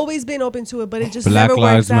 work. I've always been open to it, but it just Black never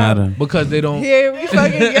Lives works out. Matter. because they don't. Here we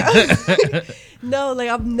fucking go. No, like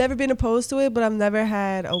I've never been opposed to it, but I've never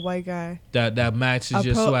had a white guy That matches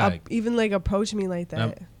your swag. even like approach me like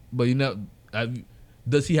that. But you know,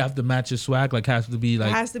 does he have to match your swag? Like, has to be It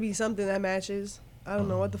like. has to be something that matches. I don't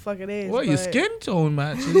know what the fuck it is. Well, your but- skin tone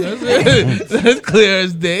matches. That's clear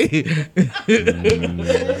as day.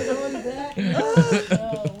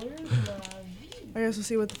 I guess we'll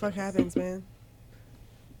see what the fuck happens, man.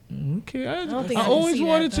 Okay, don't think I I can always see that,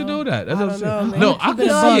 wanted to though. know that. That's I what I'm don't know, saying. man. No, I'm I keep can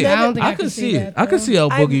it a see buck. it. I don't think I I can can see see it. that, I can though. see how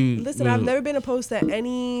Boogie. Listen, I've never been opposed to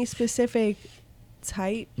any specific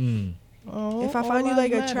type. Mm. Oh, If I all find you lives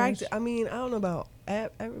like matters. attractive, I mean, I don't know about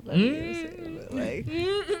everybody. But, like,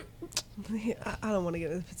 I don't want to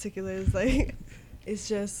get into particulars. Like, it's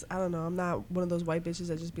just I don't know. I'm not one of those white bitches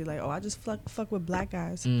that just be like, oh, I just fuck with black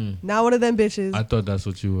guys. Mm. Not one of them bitches. I thought that's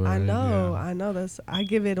what you were. I know. Yeah. I know. I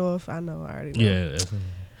give it off. I know. I already know. Yeah.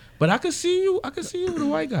 But I could see you. I could see you with a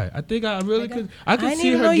white guy. I think I really could. I could didn't see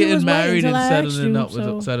even know her you getting was white married and until I asked settling you, up with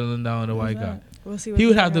so- settling down with a white guy. We'll see. What He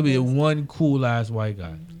would the have to fuck be happens. one cool ass white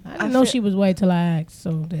guy. I didn't know she was white till I asked.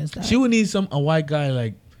 So there's that. She would need a white guy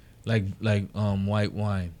like white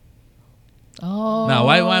wine. Oh. Now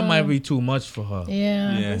white wine might be too much for her.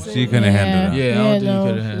 Yeah. Yeah, she couldn't handle that. Yeah, I don't think no, you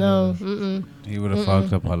could've handled no. Mm-mm. He would have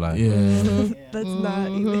fucked up her life. Yeah. That's not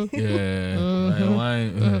even. Yeah. White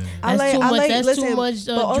wine. That's too much. That's listen, too much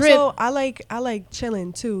but also drip. I like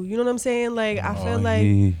chilling too. You know what I'm saying? Like I feel Oh, like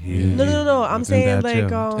he- no. I'm Isn't saying that like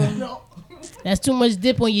chill? That's too much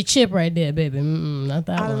dip on your chip right there, baby. Mm-mm, not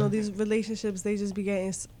that I don't know. one. These relationships they just be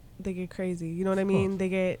getting they get crazy. You know what I mean? They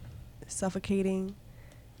get suffocating,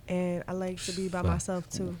 and I like to be by myself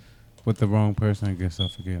too. With the wrong person, it gets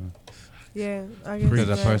suffocating. Yeah, I guess Because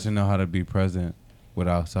the that. person know how to be present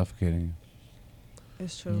without suffocating you.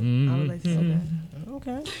 It's true. I would like to say that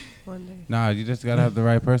Okay. one day. Nah, you just gotta have the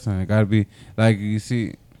right person. It gotta be like you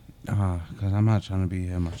see. Cause I'm not trying to be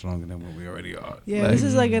here much longer than what we already are. Yeah, Like, this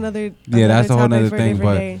is like another. Yeah, that's a whole topic nother for thing,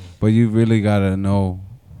 different day. but you really gotta know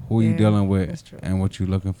who you Yeah, dealing that's with true. and what you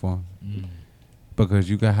looking for. Because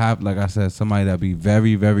you can have, like I said, somebody that be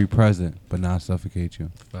very, very present but not suffocate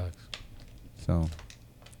you. Facts. So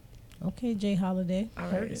Okay, Jay Holiday. All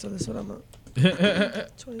Heard right, it. so this is what I'm.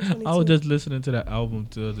 2022. I was just listening to that album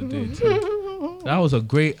the other day too. That was a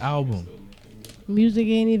great album. Music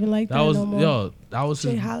ain't even like that, That was no more. that was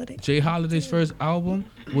Jay his- Holiday. Jay Holiday's first album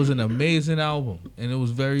was an amazing album, and it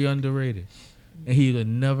was very underrated. And he would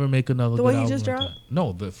never make another. The good one he album just like dropped? that.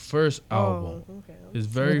 No, the first album, Oh, okay. his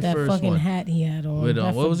very With that first fucking one. hat he had on. With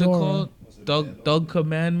that what was it fedora. called? Doug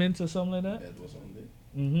Commandments or something like that.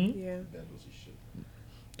 Mm-hmm. Yeah.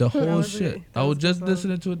 The That whole was shit. really- that I was was a good just song.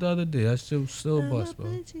 listening to it the other day. That shit was still bust, bro.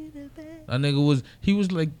 That nigga was he was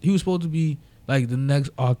supposed to be like the next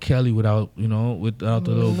R. Kelly without the little Without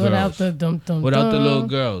girls. the dum dum. Without the dum. little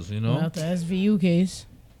girls, you know. Without the SVU case.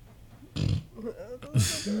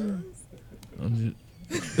 I'm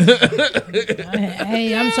just-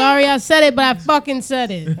 Hey, I'm sorry I said it, but I fucking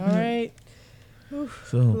said it. All right.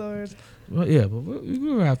 so Lord. well, yeah, but we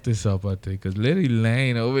can wrap this up, I think, because Liddy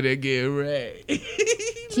Lane over there getting red.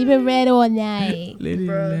 She been red all night. Liddy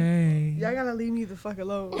Bruh. Lane. Y'all gotta leave me the fuck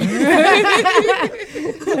alone. Like,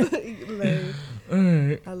 All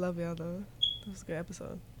right. I love y'all though. That was a good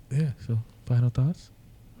episode. Yeah. So final thoughts.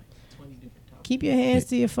 20 different topics. Keep your hands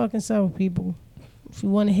to your fucking self, people. If you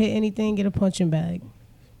want to hit anything, get a punching bag.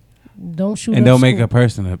 Don't shoot. and up don't make school. a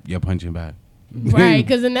person your punching bag. Right,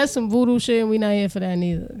 because then that's some voodoo shit, and we not here for that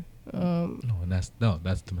neither. No, and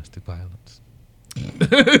that's domestic violence.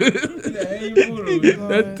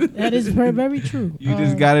 That is very true. You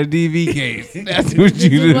just got a DV case. That's what you This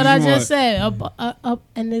is just what I want. just said.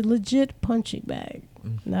 And a legit punching bag,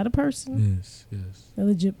 not a person. Yes. Yes. A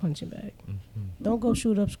legit punching bag. Mm-hmm. Don't go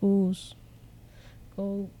shoot up schools.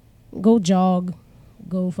 Go jog.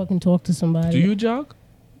 Go fucking talk to somebody. Do you jog?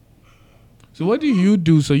 So what do you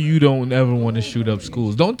do so you don't ever want to shoot up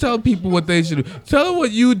schools? Don't tell people what they should do. Tell them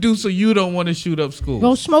what you do so you don't want to shoot up schools.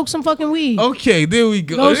 Go smoke some fucking weed. Okay, there we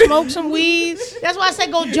go. Go smoke some weed. That's why I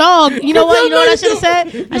said go jog. You know what? You know what I should have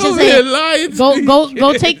said? I should Over here say lying to me.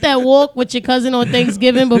 go take that walk with your cousin on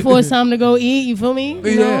Thanksgiving before it's time to go eat. You feel me? You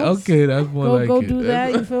Yeah, know? okay, that's more Go like go it. do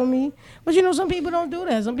that. You feel me? But you know, some people don't do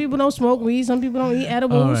that. Some people don't smoke weed. Some people don't eat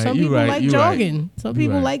edibles. All right, some you people right, like you right. jogging. Some You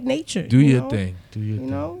people right. like nature. Do you your know? thing. Do your You thing.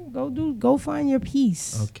 know, go find your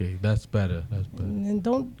peace. Okay, that's better. That's better. And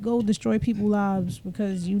don't go destroy people's lives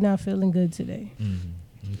because you're not feeling good today.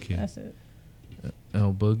 Okay. That's it.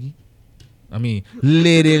 Boogie. I mean,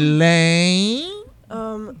 Liddy Lane.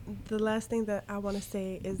 the last thing that I want to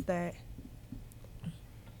say is that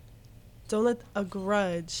don't let a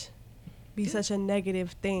grudge be such a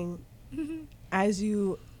negative thing as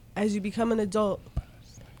you become an adult.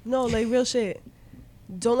 No, like real shit.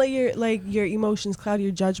 Don't let your emotions cloud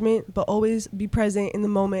your judgment, but always be present in the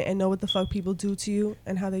moment and know what the fuck people do to you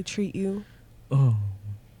and how they treat you. Oh.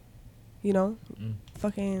 You know?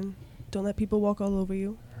 Fucking don't let people walk all over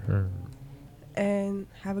you. And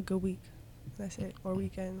have a good week. That's it. Or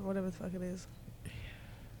weekend, whatever the fuck it is.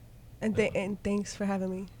 And thanks for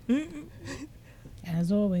having me.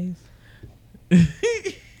 As always.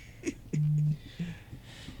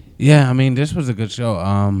 Yeah, I mean, this was a good show.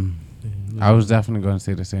 I was definitely going to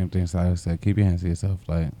say the same thing Silas said. Keep your hands to yourself,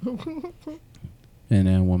 like, and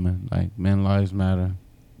then women, like, men lives matter.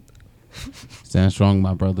 Stand strong,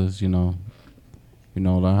 my brothers. You know,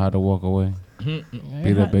 learn how to walk away. Be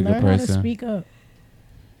the bigger learn person. How to speak up.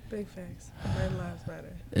 Big facts. Men lives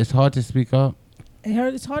matter. It's hard to speak up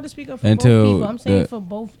It's hard to speak up for Until both people. I'm saying the- for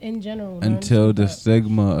both in general. learn to until speak the up.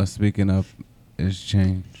 stigma of speaking up is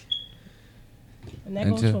changed. And that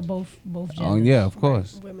goes until- for both genders. Oh yeah, of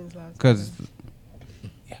course. Women's lives Cause,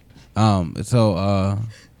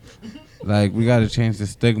 like we gotta change the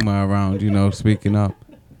stigma around, speaking up.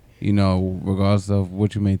 Regardless of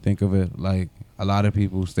what you may think of it, like a lot of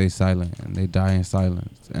people stay silent and they die in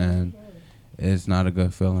silence, and it's not a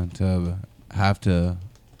good feeling to have to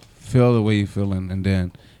feel the way you're feeling and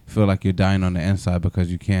then feel like you're dying on the inside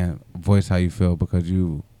because you can't voice how you feel because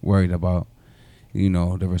you worried about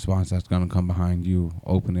the response that's going to come behind you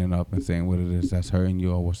opening up and saying what it is that's hurting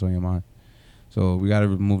you or what's on your mind. So we got to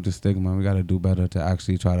remove the stigma. We got to do better to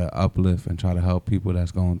actually try to uplift and try to help people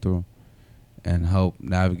that's going through and help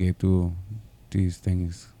navigate through these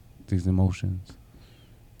things, these emotions.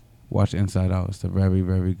 Watch Inside Out. It's a very,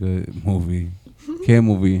 very good movie, kid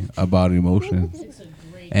movie about emotions.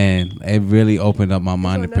 And it really opened up my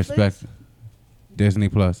mind and perspective. Disney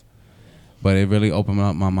Plus. But it really opened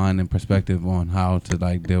up my mind and perspective on how to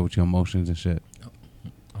like deal with your emotions and shit.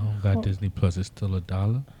 I don't got Disney Plus. It's still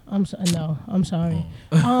 $1. No, I'm sorry.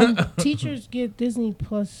 Teachers get Disney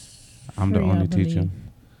Plus. I'm the free, only I believe. teacher.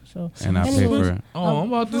 So And I pay anyways, for it. Oh, I'm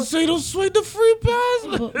about to say, don't sweet the free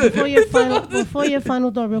pass. before your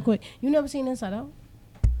final thought, real quick, you never seen Inside Out?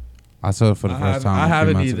 I saw it for the first time I a few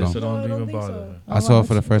haven't months either, ago. so No, I don't don't even think bother. so. I saw it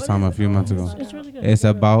for the first time a few months ago. It's really good. It's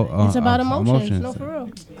about It's about emotions. No, for real.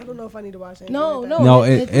 I don't know if I need to watch it. No. No,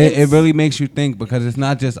 it it's- really makes you think because it's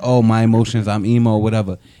not just my emotions, I'm emo,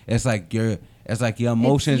 whatever. It's like your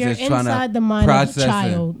emotions you're is trying inside to the mind of process a it.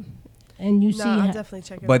 child, and you see. I'll how- definitely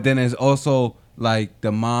check it out. But then it's also like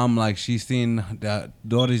the mom, like she's seen the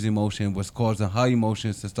daughter's emotion was causing her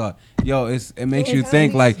emotions to start. It makes you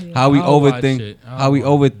think like how we I'll watch overthink, it. I'll how we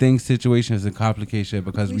watch overthink situations and complicate shit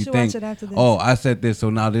because We we should think, watch it after this. oh, I said this, so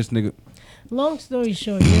now this nigga. Long story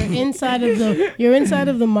short, you're inside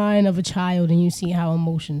of the mind of a child, and you see how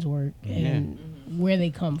emotions work and where they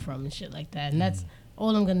come from and shit like that. And that's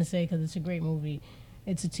all I'm gonna say because it's a great movie.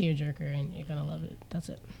 It's a tearjerker, and you're gonna love it. That's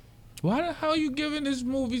it. Why the hell you giving this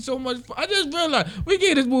movie so much? I just realized we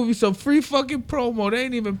gave this movie some free fucking promo. They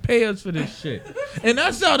ain't even pay us for this shit. And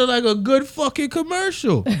that sounded like a good fucking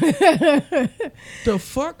commercial. The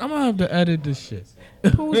fuck? I'm gonna have to edit this shit.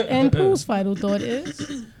 Pooh's final thought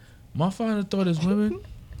is My final thought is, women,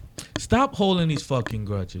 stop holding these fucking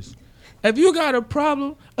grudges. If you got a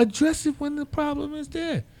problem, address it when the problem is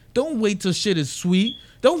there. Don't wait till shit is sweet.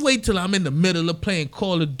 Don't wait till I'm in the middle of playing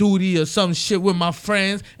Call of Duty or some shit with my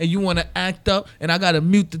friends and you want to act up and I got to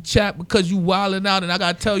mute the chat because you wilding out and I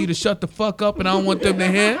got to tell you to shut the fuck up and I don't want them to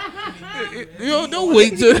hear. Don't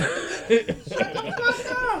wait till...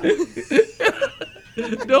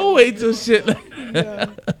 Don't wait till shit like...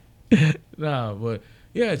 Nah, but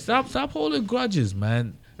yeah, stop holding grudges,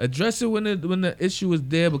 man. Address it when the issue is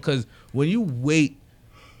there because when you wait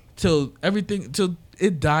till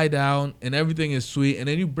it die down and everything is sweet and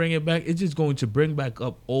then you bring it back, it's just going to bring back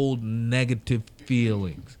up old negative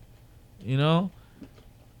feelings.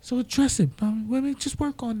 So address it. Women, just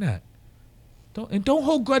work on that. Don't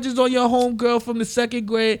hold grudges on your homegirl from the 2nd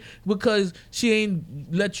grade because she ain't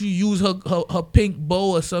let you use her pink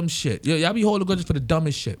bow or some shit. Y'all be holding grudges for the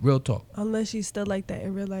dumbest shit. Real talk. Unless she's still like that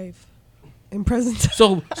in real life. In present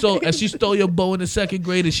time. So if she stole your bow in the 2nd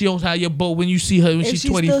grade and she don't have your bow when you see her when If she's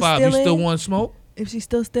she's still 25, you still stealing- want smoke? If she's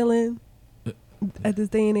still stealing, at this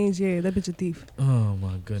day and age, yeah, that bitch a thief. Oh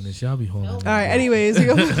my goodness, y'all be holding. All right, anyways. We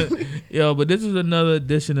go. Yo, but this is another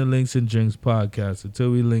edition of Links and Drinks podcast.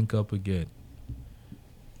 Until we link up again.